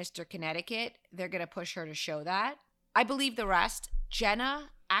still with Mr. Connecticut, they're going to push her to show that. I believe the rest. Jenna,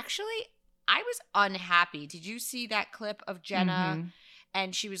 actually, I was unhappy. Did you see that clip of Jenna? Mm-hmm.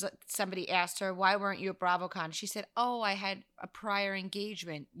 And she was, somebody asked her, why weren't you at Bravocon? She said, oh, I had a prior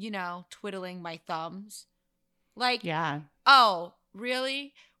engagement, twiddling my thumbs. Like, yeah. Oh,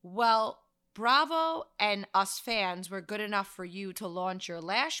 really? Well, Bravo and us fans were good enough for you to launch your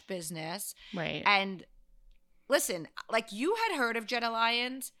lash business. Right. And listen, like you had heard of Jenna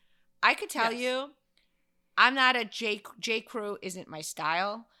Lyons. I could tell you, I'm not a J. Crew isn't my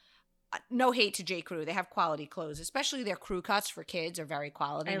style. No hate to J. Crew. They have quality clothes, especially their crew cuts for kids are very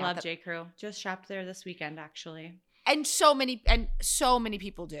quality. I love J. Crew. Just shopped there this weekend, actually. And so many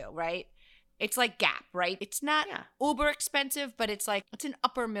people do, right? It's like Gap, right? It's not uber expensive, but it's like it's an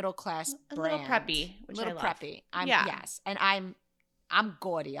upper middle class a brand. Little preppy, which I love. Preppy. Yes, and I'm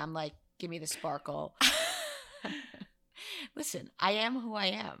gaudy. I'm like, give me the sparkle. Listen, I am who I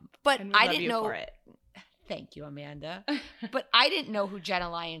am, but I didn't know. For it. Thank you, Amanda. But I didn't know who Jenna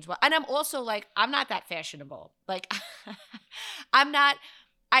Lyons was, and I'm also like, I'm not that fashionable. Like, I'm not.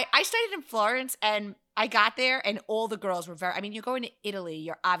 I studied in Florence, and I got there, and all the girls were very. I mean, you're going to Italy.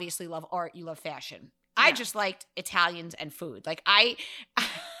 You obviously love art. You love fashion. Yeah. I just liked Italians and food. Like I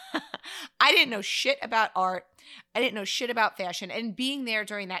didn't know shit about art. I didn't know shit about fashion. And being there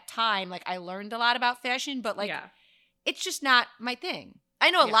during that time, like I learned a lot about fashion, but like it's just not my thing. I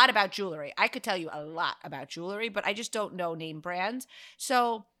know a lot about jewelry. I could tell you a lot about jewelry, but I just don't know name brands.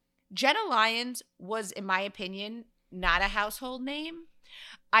 So Jenna Lyons was, in my opinion, not a household name.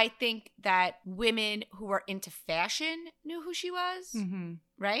 I think that women who were into fashion knew who she was,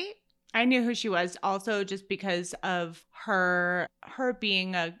 right? I knew who she was also just because of her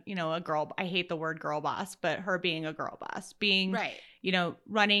being a girl. I hate the word girl boss, but her being a girl boss, being,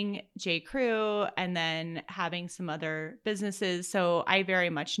 running J. Crew and then having some other businesses. So I very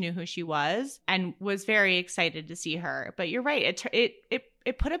much knew who she was and was very excited to see her. But you're right.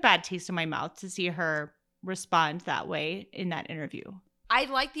 It put a bad taste in my mouth to see her respond that way in that interview. I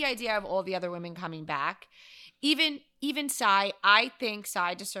like the idea of all the other women coming back. Even Sai, I think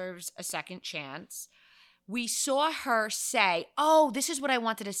Sai deserves a second chance. We saw her say, "Oh, this is what I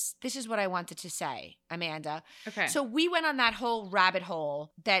wanted to say," Amanda. Okay. So we went on that whole rabbit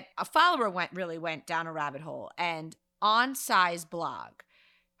hole that a follower went down a rabbit hole, and on Sai's blog,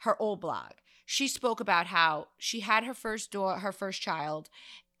 her old blog, she spoke about how she had her first child,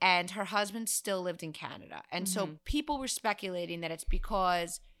 and her husband still lived in Canada. And so people were speculating that it's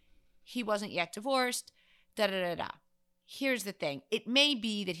because he wasn't yet divorced, da-da-da-da. Here's the thing. It may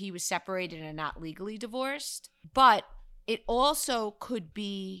be that he was separated and not legally divorced, but it also could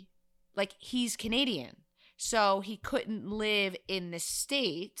be like he's Canadian, so he couldn't live in the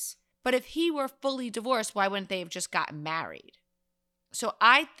States. But if he were fully divorced, why wouldn't they have just gotten married? So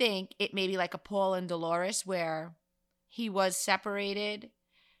I think it may be like a Paul and Dolores where he was separated,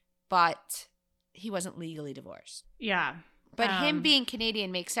 but he wasn't legally divorced. Yeah. But him being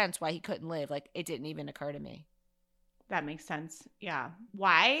Canadian makes sense why he couldn't live. Like, it didn't even occur to me. That makes sense. Yeah.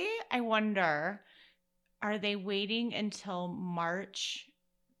 Why? I wonder, are they waiting until March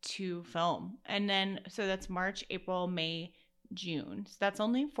to film? And then, so that's March, April, May, June. So that's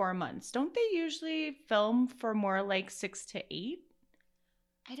only 4 months. Don't they usually film for more like 6 to 8?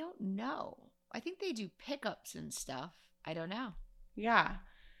 I don't know. I think they do pickups and stuff. I don't know. Yeah.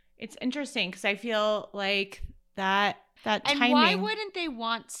 It's interesting because I feel like that and timing. why wouldn't they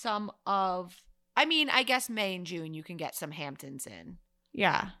want some of, I mean, I guess May and June you can get some Hamptons in.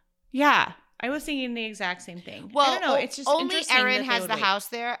 Yeah. Yeah. I was thinking the exact same thing. Well, I don't know. It's just only interesting Erin that they has would the wait. house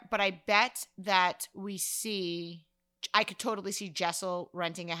there, but I bet that I could totally see Jessel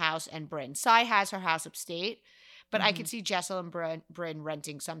renting a house and Bryn. Sai has her house upstate, but I could see Jessel and Bryn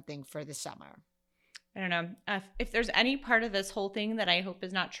renting something for the summer. I don't know. If there's any part of this whole thing that I hope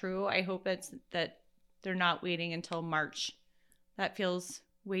is not true, I hope it's that they're not waiting until March. That feels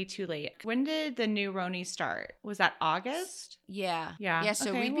way too late. When did the new Roni start? Was that August? Yeah. Yeah. Yeah,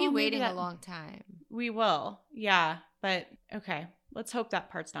 so we'd be waiting a long time. We will. Yeah. But okay. Let's hope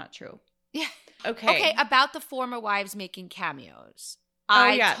that part's not true. Yeah. Okay. About the former wives making cameos.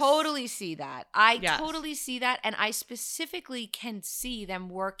 Yes. Totally see that. I Yes. totally see that. And I specifically can see them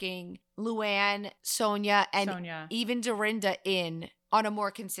working Luann, Sonia, and even Dorinda in on a more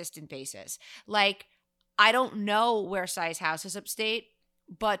consistent basis. Like, I don't know where Sai's house is upstate,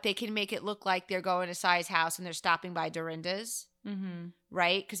 but they can make it look like they're going to Sai's house and they're stopping by Dorinda's. Mm-hmm.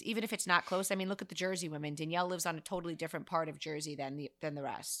 Right? Because even if it's not close, I mean, look at the Jersey women. Danielle lives on a totally different part of Jersey than the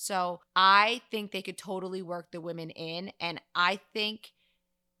rest. So I think they could totally work the women in, and I think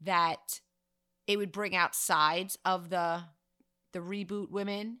that it would bring out sides of the reboot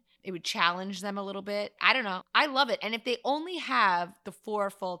women. It would challenge them a little bit. I don't know. I love it. And if they only have the 4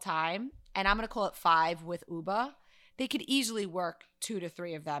 full time, and I'm going to call it 5 with Uba, they could easily work 2 to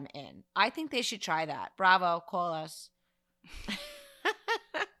 3 of them in. I think they should try that. Bravo, call us.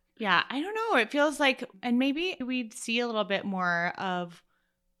 Yeah, I don't know. It feels like, and maybe we'd see a little bit more of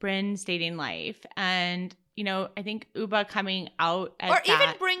Bryn's dating life. And, you know, I think Uba coming out at or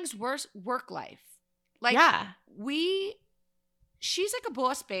even brings worse work life. Like, yeah. She's like a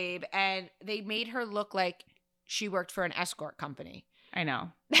boss babe, and they made her look like she worked for an escort company. I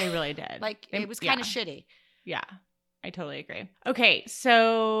know. They really did. It was kind of shitty. Yeah, I totally agree. Okay,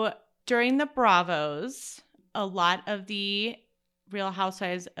 so during the Bravos, a lot of the Real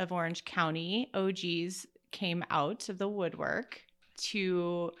Housewives of Orange County OGs came out of the woodwork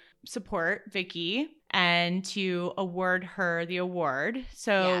to support Vicky and to award her the award.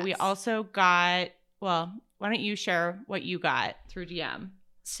 So we also got, well, why don't you share what you got through DM?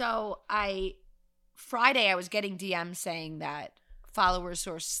 So Friday I was getting DMs saying that followers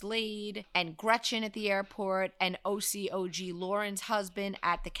saw Slade and Gretchen at the airport and OCOG Lauren's husband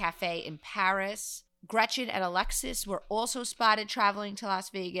at the cafe in Paris. Gretchen and Alexis were also spotted traveling to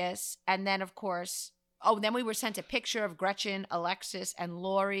Las Vegas. And then, of course, then we were sent a picture of Gretchen, Alexis, and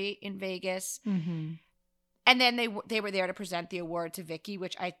Lori in Vegas. Mm-hmm. And then they were there to present the award to Vicky,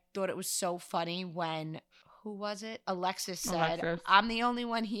 which I thought it was so funny when, who was it? Alexis said, I'm the only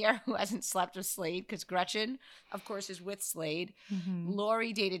one here who hasn't slept with Slade, because Gretchen, of course, is with Slade. Mm-hmm.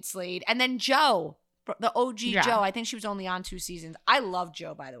 Lori dated Slade. And then Joe, the OG Joe, I think she was only on 2 seasons. I love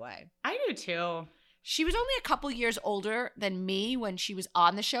Joe, by the way. I do too. She was only a couple years older than me when she was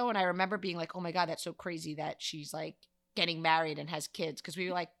on the show. And I remember being like, oh my God, that's so crazy that she's like getting married and has kids. Because we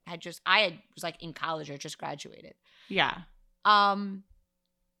were like, was like in college or just graduated. Yeah.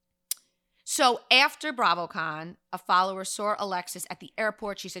 So after Bravocon, a follower saw Alexis at the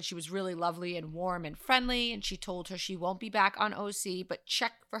airport. She said she was really lovely and warm and friendly. And she told her she won't be back on OC, but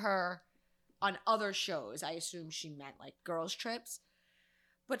check for her on other shows. I assume she meant like girls' trips.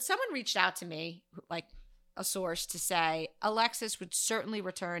 But someone reached out to me, like a source, to say Alexis would certainly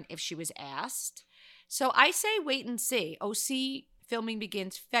return if she was asked. So I say wait and see. OC filming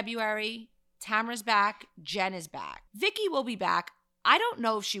begins February. Tamara's back. Jen is back. Vicky will be back. I don't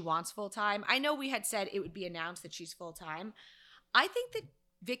know if she wants full-time. I know we had said it would be announced that she's full-time. I think that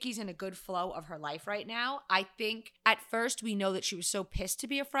Vicky's in a good flow of her life right now. I think at first we know that she was so pissed to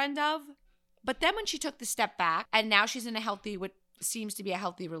be a friend of. But then when she took the step back and now she's in what seems to be a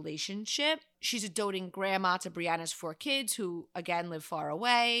healthy relationship. She's a doting grandma to Brianna's 4 kids who, again, live far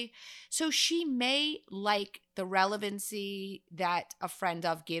away. So she may like the relevancy that a friend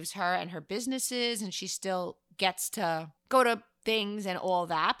of gives her and her businesses, and she still gets to go to things and all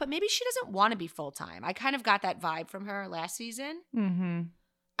that, but maybe she doesn't want to be full-time. I kind of got that vibe from her last season. Mm-hmm.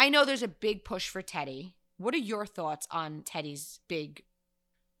 I know there's a big push for Teddy. What are your thoughts on Teddy's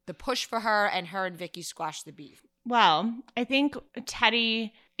the push for her and Vicky squash the beef? Well, I think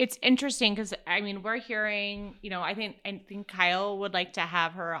Teddy, it's interesting because, I mean, we're hearing, I think Kyle would like to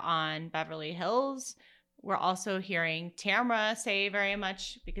have her on Beverly Hills. We're also hearing Tamara say very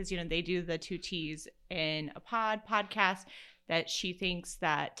much, because, they do the 2 T's in a podcast, that she thinks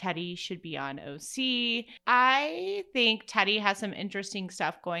that Teddi should be on OC. I think Teddi has some interesting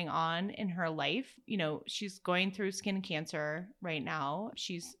stuff going on in her life. You know, she's going through skin cancer right now.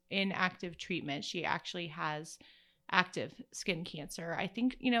 She's in active treatment. She actually has active skin cancer. I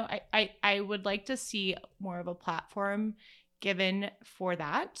think, you know, I would like to see more of a platform given for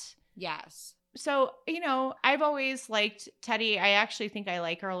that. Yes. So, you know, I've always liked Teddi. I actually think I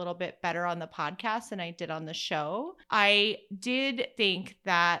like her a little bit better on the podcast than I did on the show. I did think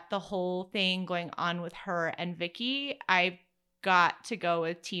that the whole thing going on with her and Vicky, I've got to go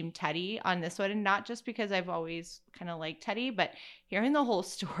with Team Teddi on this one. And not just because I've always kind of liked Teddi, but hearing the whole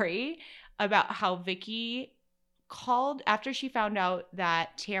story about how Vicky called after she found out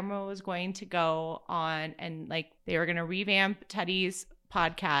that Tamara was going to go on and like they were going to revamp Teddi's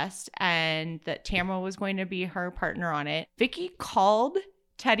podcast and that Tamara was going to be her partner on it. Vicky called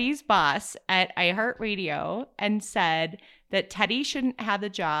Teddi's boss at iHeartRadio and said that Teddi shouldn't have the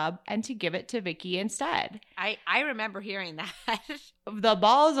job and to give it to Vicky instead. I remember hearing that. The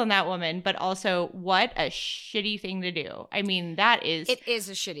balls on that woman, but also what a shitty thing to do. I mean, it is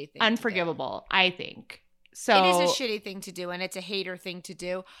a shitty thing. Unforgivable, I think. So it is a shitty thing to do, and it's a hater thing to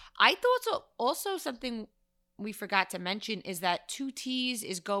do. I thought also something we forgot to mention is that 2T's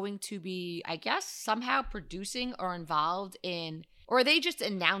is going to be, I guess, somehow producing or involved in, or are they just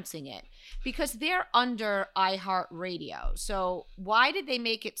announcing it? Because they're under iHeartRadio. So why did they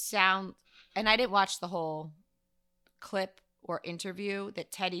make it sound, and I didn't watch the whole clip or interview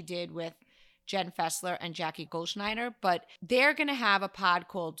that Teddi did with Jen Fessler and Jackie Goldschneider, but they're going to have a pod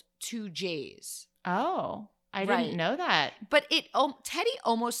called 2J's. Oh, I didn't know that. But Teddi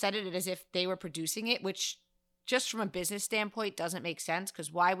almost said it as if they were producing it, which just from a business standpoint doesn't make sense,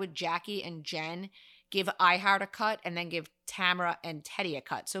 because why would Jackie and Jen give iHeart a cut and then give Tamara and Teddi a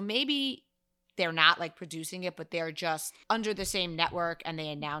cut? So maybe they're not like producing it, but they're just under the same network and they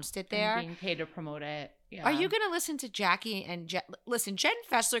announced it there. And being paid to promote it. Yeah. Are you going to listen to Jackie and Jen? Listen, Jen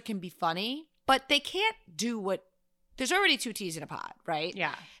Fessler can be funny, but they can't do what. There's already 2T's in a pod, right?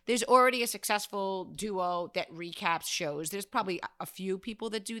 Yeah. There's already a successful duo that recaps shows. There's probably a few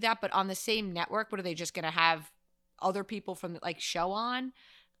people that do that, but on the same network, what are they just going to have other people from like show on?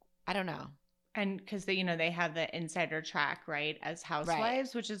 I don't know. And because they, you know, they have the insider track, right, as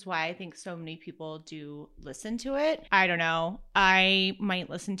housewives, which is why I think so many people do listen to it. I don't know. I might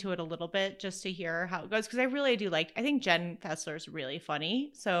listen to it a little bit just to hear how it goes, because I really do I think Jen Fessler is really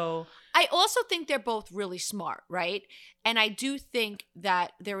funny. So I also think they're both really smart, right? And I do think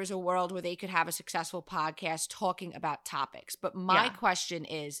that there is a world where they could have a successful podcast talking about topics. But my question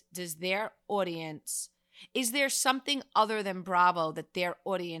is, does their audience... Is there something other than Bravo that their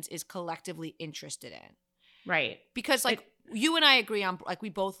audience is collectively interested in? Right. Because like you and I agree on, like we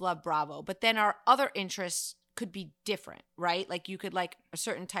both love Bravo, but then our other interests could be different, right? Like you could like a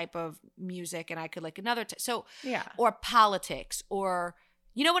certain type of music and I could like another. Or politics, or,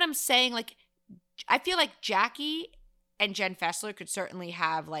 you know what I'm saying? Like, I feel like Jackie and Jen Fessler could certainly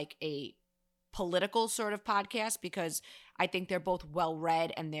have like a political sort of podcast, because I think they're both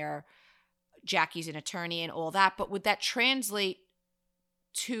well-read and Jackie's an attorney and all that, but would that translate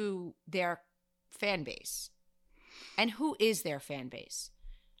to their fan base? And who is their fan base?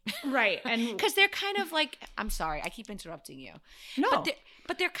 Right. And because they're kind of like, I'm sorry, I keep interrupting you. No.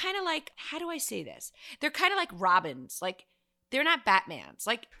 But they're kind of like, how do I say this? They're kind of like Robins. Like, they're not Batmans.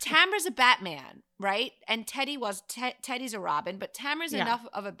 Like, Tamara's a Batman, right? And Teddi's a Robin, but Tamara's enough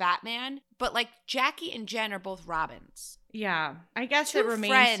of a Batman. But like Jackie and Jen are both Robins. Yeah, I guess it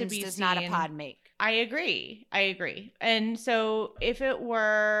remains to be seen. Does not a pod make. I agree. And so if it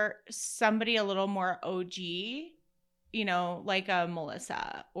were somebody a little more OG, you know, like a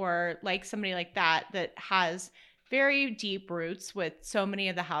Melissa or like somebody like that has very deep roots with so many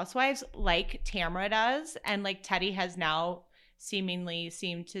of the housewives, like Tamara does, and like Teddi has now seemingly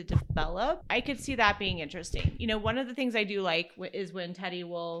seemed to develop, I could see that being interesting. You know, one of the things I do like is when Teddi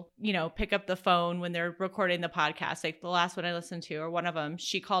will, you know, pick up the phone when they're recording the podcast. Like the last one I listened to, or one of them,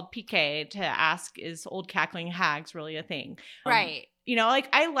 she called PK to ask, is old cackling hags really a thing? Right. You know, like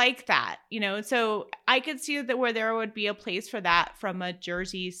I like that, you know, so I could see that where there would be a place for that from a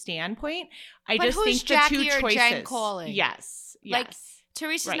Jersey standpoint. I but just who's think Jackie the two or choices. Jen calling? Yes. Like,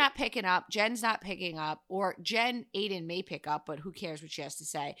 Teresa's not picking up. Jen's not picking up. Or Aiden may pick up, but who cares what she has to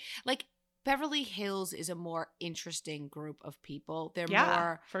say? Like, Beverly Hills is a more interesting group of people. They're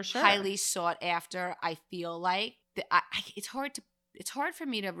more for sure. highly sought after, I feel like. It's hard for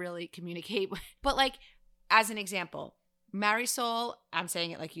me to really communicate. But like, as an example, Marisol, I'm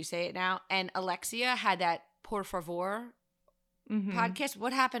saying it like you say it now, and Alexia had that Por Favor podcast.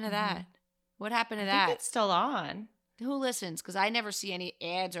 What happened to that? What happened to that? I think it's still on. Who listens? Because I never see any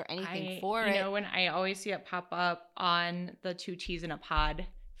ads or anything for it. You know, when I always see it pop up on the 2 T's in a Pod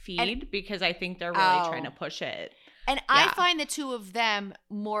feed, because I think they're really trying to push it. And I find the two of them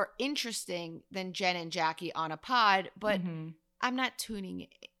more interesting than Jen and Jackie on a pod, but I'm not tuning in.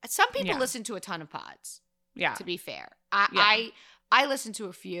 Some people listen to a ton of pods. Yeah. To be fair. I listen to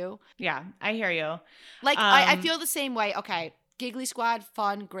a few. Yeah, I hear you. Like, I feel the same way. Okay, Giggly Squad,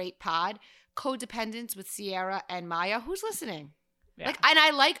 fun, great pod. Codependence with Sierra and Maya. Who's listening? Yeah. Like, and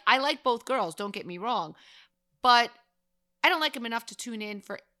I like both girls, don't get me wrong. But I don't like them enough to tune in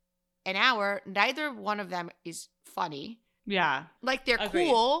for an hour. Neither one of them is funny. Yeah. Like, they're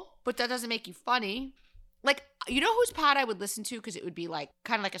cool, but that doesn't make you funny. Like, you know whose pod I would listen to? Because it would be like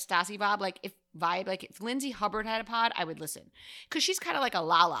kind of like a Stassi vibe. Like if Lindsay Hubbard had a pod, I would listen. Because she's kind of like a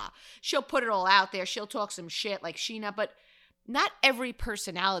Lala. She'll put it all out there. She'll talk some shit like Sheena. But not every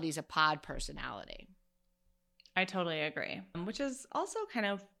personality is a pod personality. I totally agree. Which is also kind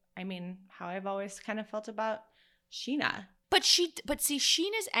of, I mean, how I've always kind of felt about Sheena. But see,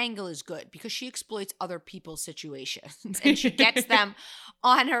 Sheena's angle is good because she exploits other people's situations and she gets them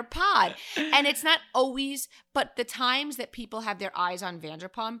on her pod. And it's not always, but the times that people have their eyes on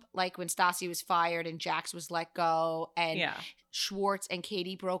Vanderpump, like when Stassi was fired and Jax was let go and Schwartz and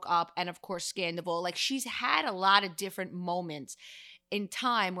Katie broke up, and of course Scandival, like she's had a lot of different moments in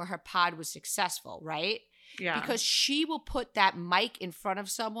time where her pod was successful, right? Yeah. Because she will put that mic in front of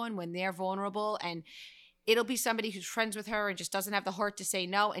someone when they're vulnerable, and it'll be somebody who's friends with her and just doesn't have the heart to say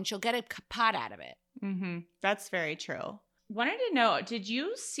no, and she'll get a pot out of it. Mm-hmm. That's very true. Wanted to know, did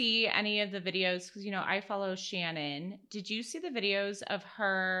you see any of the videos? Because, you know, I follow Shannon. Did you see the videos of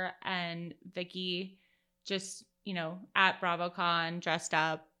her and Vicky just, you know, at Bravocon, dressed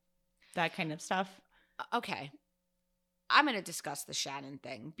up, that kind of stuff? Okay. I'm going to discuss the Shannon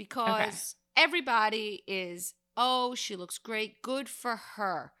thing because everybody is, oh, she looks great. Good for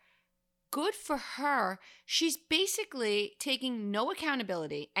her. Good for her. She's basically taking no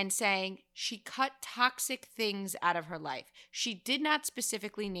accountability and saying she cut toxic things out of her life. She did not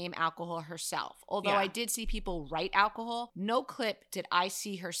specifically name alcohol herself, although I did see people write alcohol. No clip did I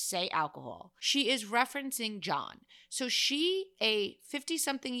see her say alcohol. She is referencing John. So she, a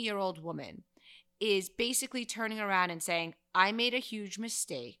 50-something-year-old woman, is basically turning around and saying, I made a huge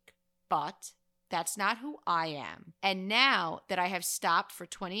mistake, but that's not who I am. And now that I have stopped for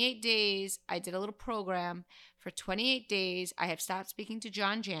 28 days, I did a little program. For 28 days, I have stopped speaking to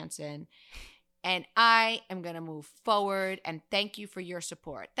John Jansen, and I am going to move forward, and thank you for your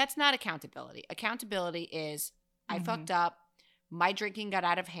support. That's not accountability. Accountability is, I fucked up. My drinking got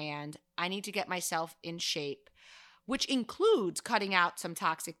out of hand. I need to get myself in shape, which includes cutting out some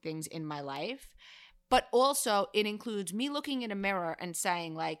toxic things in my life. But also it includes me looking in a mirror and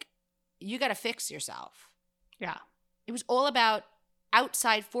saying, like, you got to fix yourself. Yeah. It was all about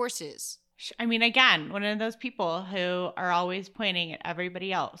outside forces. I mean, again, one of those people who are always pointing at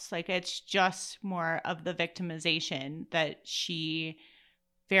everybody else. Like, it's just more of the victimization that she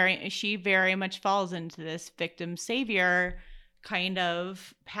very much falls into this victim savior kind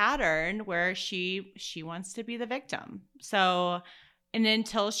of pattern where she wants to be the victim. So, and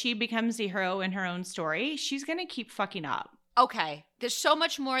until she becomes the hero in her own story, she's going to keep fucking up. Okay. There's so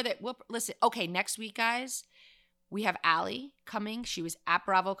much more that listen. Okay, next week, guys, we have Allie coming. She was at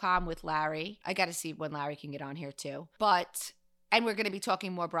Bravocon with Larry. I got to see when Larry can get on here too. And we're going to be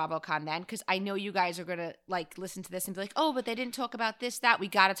talking more Bravocon then, because I know you guys are going to like listen to this and be like, oh, but they didn't talk about this, that. We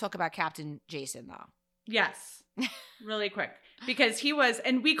got to talk about Captain Jason though. Yes. Really quick. Because he was,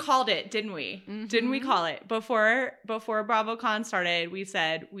 and we called it, didn't we? Mm-hmm. Didn't we call it? Before Bravocon started, we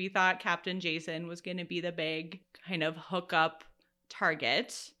said we thought Captain Jason was going to be the big kind of hookup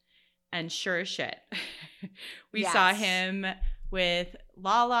target. And sure as shit, we saw him with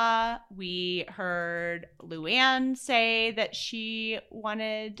Lala. We heard Luann say that she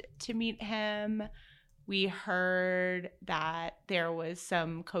wanted to meet him. We heard that there was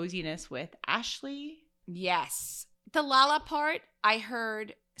some coziness with Ashley. Yes. The Lala part, I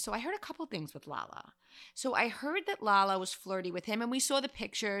heard a couple things with Lala. So I heard that Lala was flirty with him, and we saw the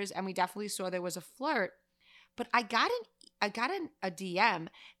pictures, and we definitely saw there was a flirt. But I got a DM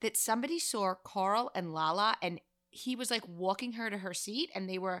that somebody saw Carl and Lala, and he was like walking her to her seat,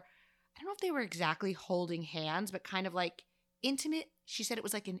 and I don't know if they were exactly holding hands, but kind of like intimate. She said it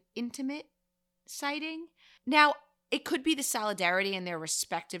was like an intimate sighting. Now, it could be the solidarity in their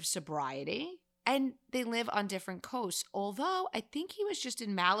respective sobriety. And they live on different coasts, although I think he was just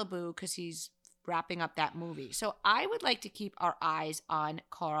in Malibu because he's wrapping up that movie. So I would like to keep our eyes on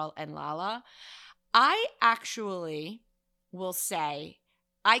Carl and Lala. I actually will say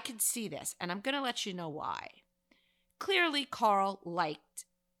I could see this, and I'm going to let you know why. clearly Carl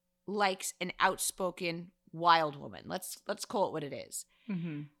likes an outspoken wild woman. Let's call it what it is.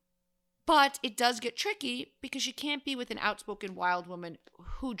 Mm-hmm. But it does get tricky because you can't be with an outspoken wild woman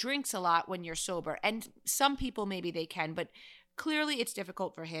who drinks a lot when you're sober. And some people, maybe they can, but clearly it's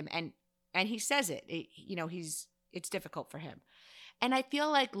difficult for him. And he says it, it's difficult for him. And I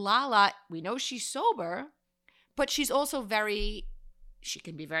feel like Lala, we know she's sober, but she's also she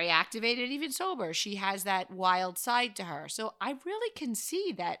can be very activated even sober. She has that wild side to her. So I really can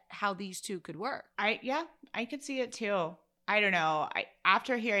see how these two could work. I could see it too. I don't know.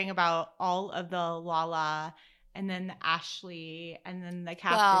 After hearing about all of the Lala and then the Ashley and then the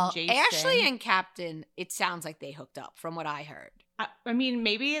Captain Jason. Ashley and Captain, it sounds like they hooked up from what I heard. I mean,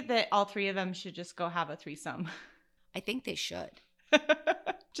 maybe that all three of them should just go have a threesome. I think they should.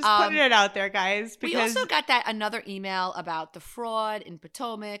 Just putting it out there, guys. We also got another email about the fraud in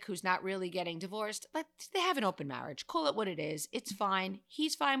Potomac who's not really getting divorced. But they have an open marriage. Call it what it is. It's fine.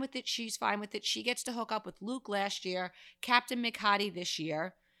 He's fine with it. She's fine with it. She gets to hook up with Luke last year, Captain McHattie this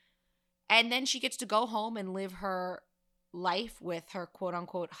year. And then she gets to go home and live her life with her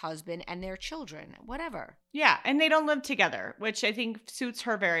quote-unquote husband and their children. Whatever. Yeah, and they don't live together, which I think suits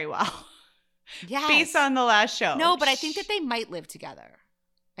her very well. Yes. Based on the last show. No, but I think that they might live together.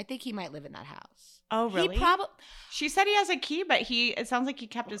 I think he might live in that house. Oh, really? She said he has a key, but it sounds like he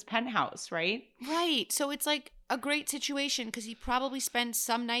kept his penthouse, right? Right. So it's like a great situation because he probably spends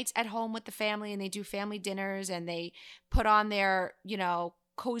some nights at home with the family and they do family dinners and they put on their,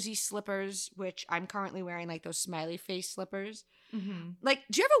 cozy slippers, which I'm currently wearing, like those smiley face slippers. Mm-hmm. Like,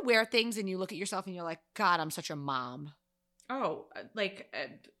 do you ever wear things and you look at yourself and you're like, God, I'm such a mom? Oh, like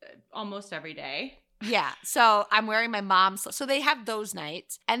almost every day. Yeah. So I'm wearing my mom's. So they have those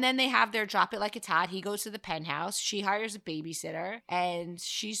nights. And then they have their drop it like it's hot. He goes to the penthouse. She hires a babysitter. And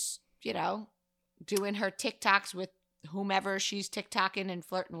she's, doing her TikToks with whomever she's TikToking and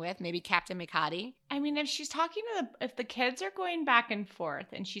flirting with. Maybe Captain McHattie. I mean, if she's talking if the kids are going back and forth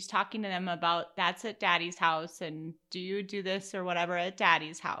and she's talking to them about that's at daddy's house and do you do this or whatever at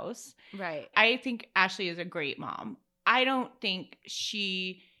daddy's house. Right. I think Ashley is a great mom. I don't think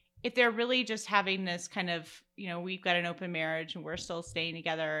if they're really just having this kind of, we've got an open marriage and we're still staying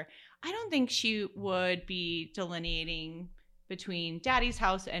together, I don't think she would be delineating between daddy's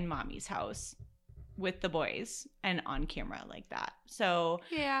house and mommy's house with the boys and on camera like that. So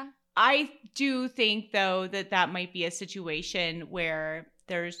yeah, I do think though that might be a situation where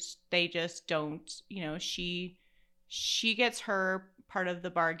they just don't, she gets her part of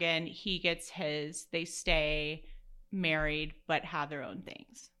the bargain, he gets his, they stay married but have their own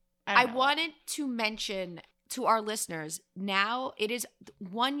things. I wanted to mention to our listeners, now it is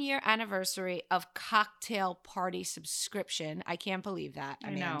 1 year anniversary of Cocktail Party subscription. I can't believe that,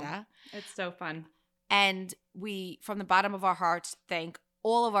 Amanda. I know. It's so fun. And we, from the bottom of our hearts, thank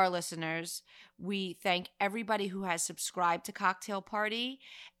all of our listeners. We thank everybody who has subscribed to Cocktail Party.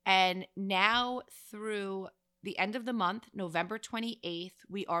 And now through the end of the month, November 28th,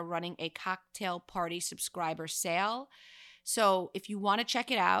 we are running a Cocktail Party subscriber sale. So if you want to check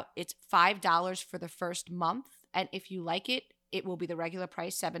it out, it's $5 for the first month. And if you like it, it will be the regular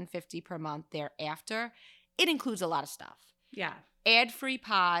price, $7.50 per month thereafter. It includes a lot of stuff. Yeah. Ad-free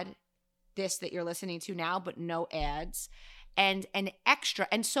pod, this that you're listening to now, but no ads. And an extra,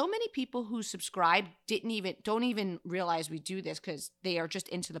 and so many people who subscribe don't even realize we do this because they are just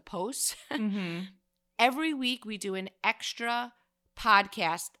into the posts. Mm-hmm. Every week we do an extra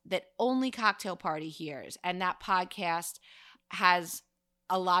podcast that only Cocktail Party hears. And that podcast has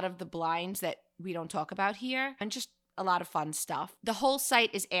a lot of the blinds that we don't talk about here and just a lot of fun stuff. The whole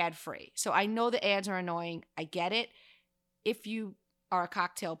site is ad-free. So I know the ads are annoying. I get it. If you are a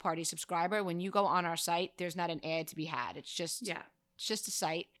Cocktail Party subscriber, when you go on our site, there's not an ad to be had. It's just a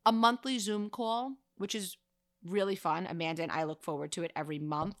site. A monthly Zoom call, which is really fun. Amanda and I look forward to it every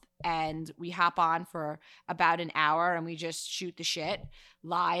month. And we hop on for about an hour and we just shoot the shit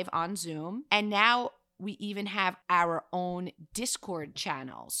live on Zoom. And now we even have our own Discord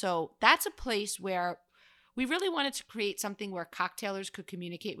channel. So that's a place where we really wanted to create something where cocktailers could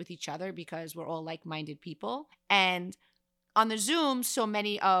communicate with each other because we're all like-minded people. And on the Zoom, so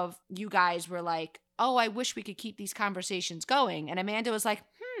many of you guys were like, oh, I wish we could keep these conversations going. And Amanda was like,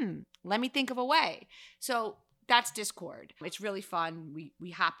 let me think of a way. So that's Discord. It's really fun.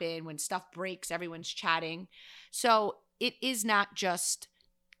 We hop in. When stuff breaks, everyone's chatting. So it is not just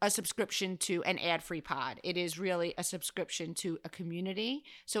a subscription to an ad-free pod. It is really a subscription to a community.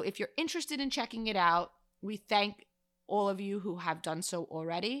 So if you're interested in checking it out, we thank all of you who have done so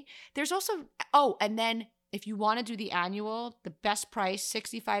already. There's also, and then if you want to do the annual, the best price,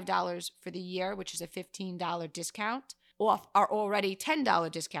 $65 for the year, which is a $15 discount, off are already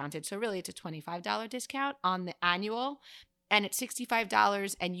 $10 discounted. So really it's a $25 discount on the annual. And it's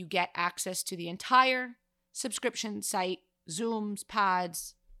 $65 and you get access to the entire subscription site, Zooms,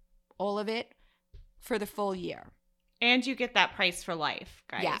 pods, all of it for the full year. And you get that price for life,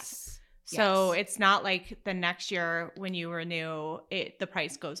 guys. Yes. So it's not like the next year when you renew, the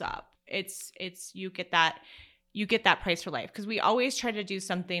price goes up. It's you get that price for life, because we always try to do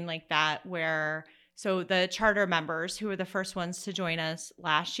something like that where, so the charter members who were the first ones to join us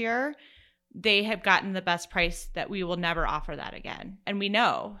last year, they have gotten the best price that we will never offer that again. And we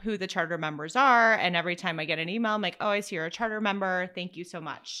know who the charter members are. And every time I get an email, I'm like, oh, I see you're a charter member. Thank you so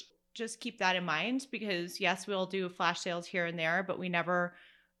much. Just keep that in mind, because yes, we'll do flash sales here and there, but we never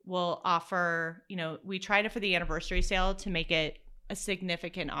will offer, we try to, for the anniversary sale, to make it a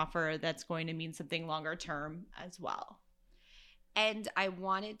significant offer that's going to mean something longer term as well. And I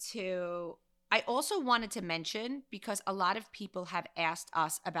also wanted to mention, because a lot of people have asked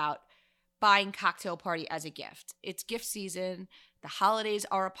us about buying Cocktail Party as a gift. It's gift season. The holidays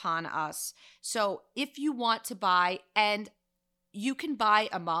are upon us. So if you want to buy, and you can buy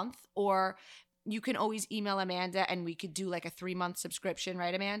a month, or you can always email Amanda and we could do like a 3-month subscription,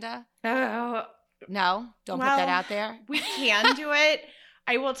 right, Amanda? Oh, no, don't put that out there. We can do it.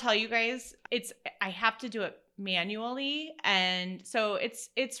 I will tell you guys, I have to do it manually. And so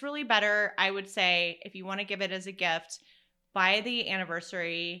it's really better, I would say, if you want to give it as a gift, buy the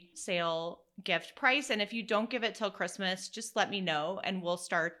anniversary sale gift price. And if you don't give it till Christmas, just let me know and we'll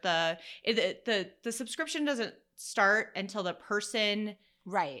start the subscription doesn't start until the person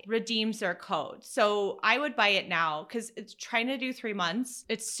redeems their code. So I would buy it now, because it's trying to do 3 months.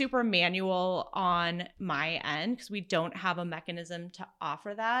 It's super manual on my end because we don't have a mechanism to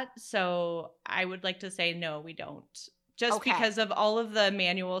offer that. So I would like to say, no, we don't. Just because of all of the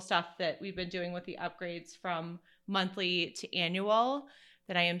manual stuff that we've been doing with the upgrades from monthly to annual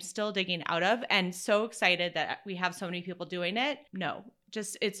that I am still digging out of, and so excited that we have so many people doing it. No,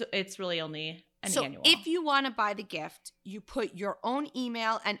 just it's really only an annual. If you want to buy the gift, you put your own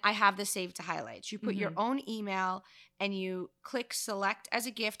email, and I have this saved to highlights. You put your own email and you click select as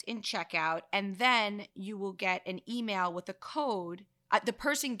a gift in checkout, and then you will get an email with a code. The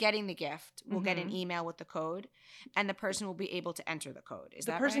person getting the gift will get an email with the code, and the person will be able to enter the code. Is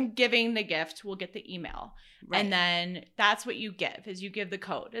that right? The person giving the gift will get the email. Right. And then that's what you give, is you give the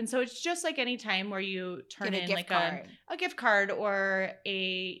code. And so it's just like any time where you turn in like a gift card or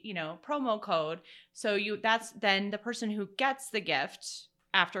a, promo code. So that's then the person who gets the gift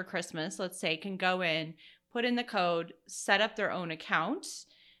after Christmas, let's say, can go in, put in the code, set up their own account,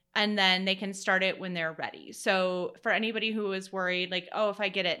 and then they can start it when they're ready. So for anybody who is worried, like, oh, if I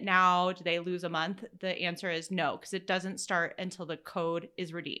get it now, do they lose a month? The answer is no, because it doesn't start until the code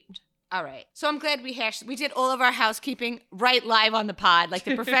is redeemed. All right. So I'm glad we did all of our housekeeping right live on the pod, like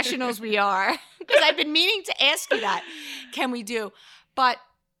the professionals we are, because I've been meaning to ask you that. Can we do? But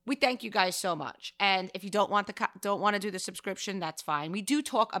we thank you guys so much. And if you don't want to do the subscription, that's fine. We do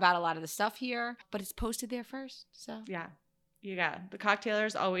talk about a lot of the stuff here, but it's posted there first. So yeah. The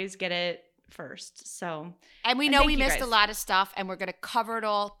cocktailers always get it first. So, and we know we missed a lot of stuff, and we're going to cover it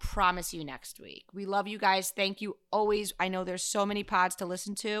all. Promise you next week. We love you guys. Thank you always. I know there's so many pods to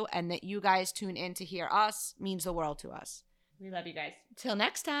listen to, and that you guys tune in to hear us means the world to us. We love you guys. Till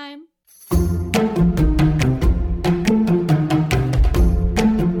next time.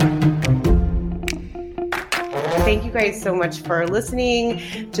 Thank you guys so much for listening.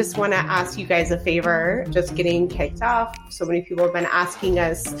 Just want to ask you guys a favor, just getting kicked off. So many people have been asking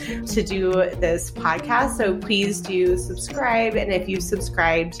us to do this podcast. So please do subscribe. And if you've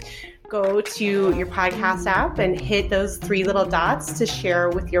subscribed, go to your podcast app and hit those 3 little dots to share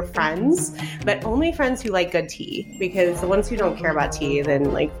with your friends, but only friends who like good tea, because the ones who don't care about tea,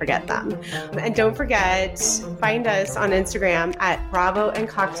 then forget them. And don't forget, find us on Instagram at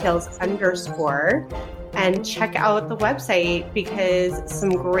 @bravoandcocktails_. And check out the website, because some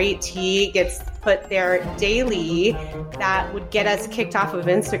great tea gets put there daily that would get us kicked off of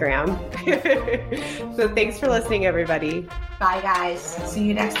Instagram. So thanks for listening, everybody. Bye, guys. See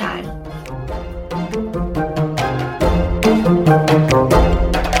you next time.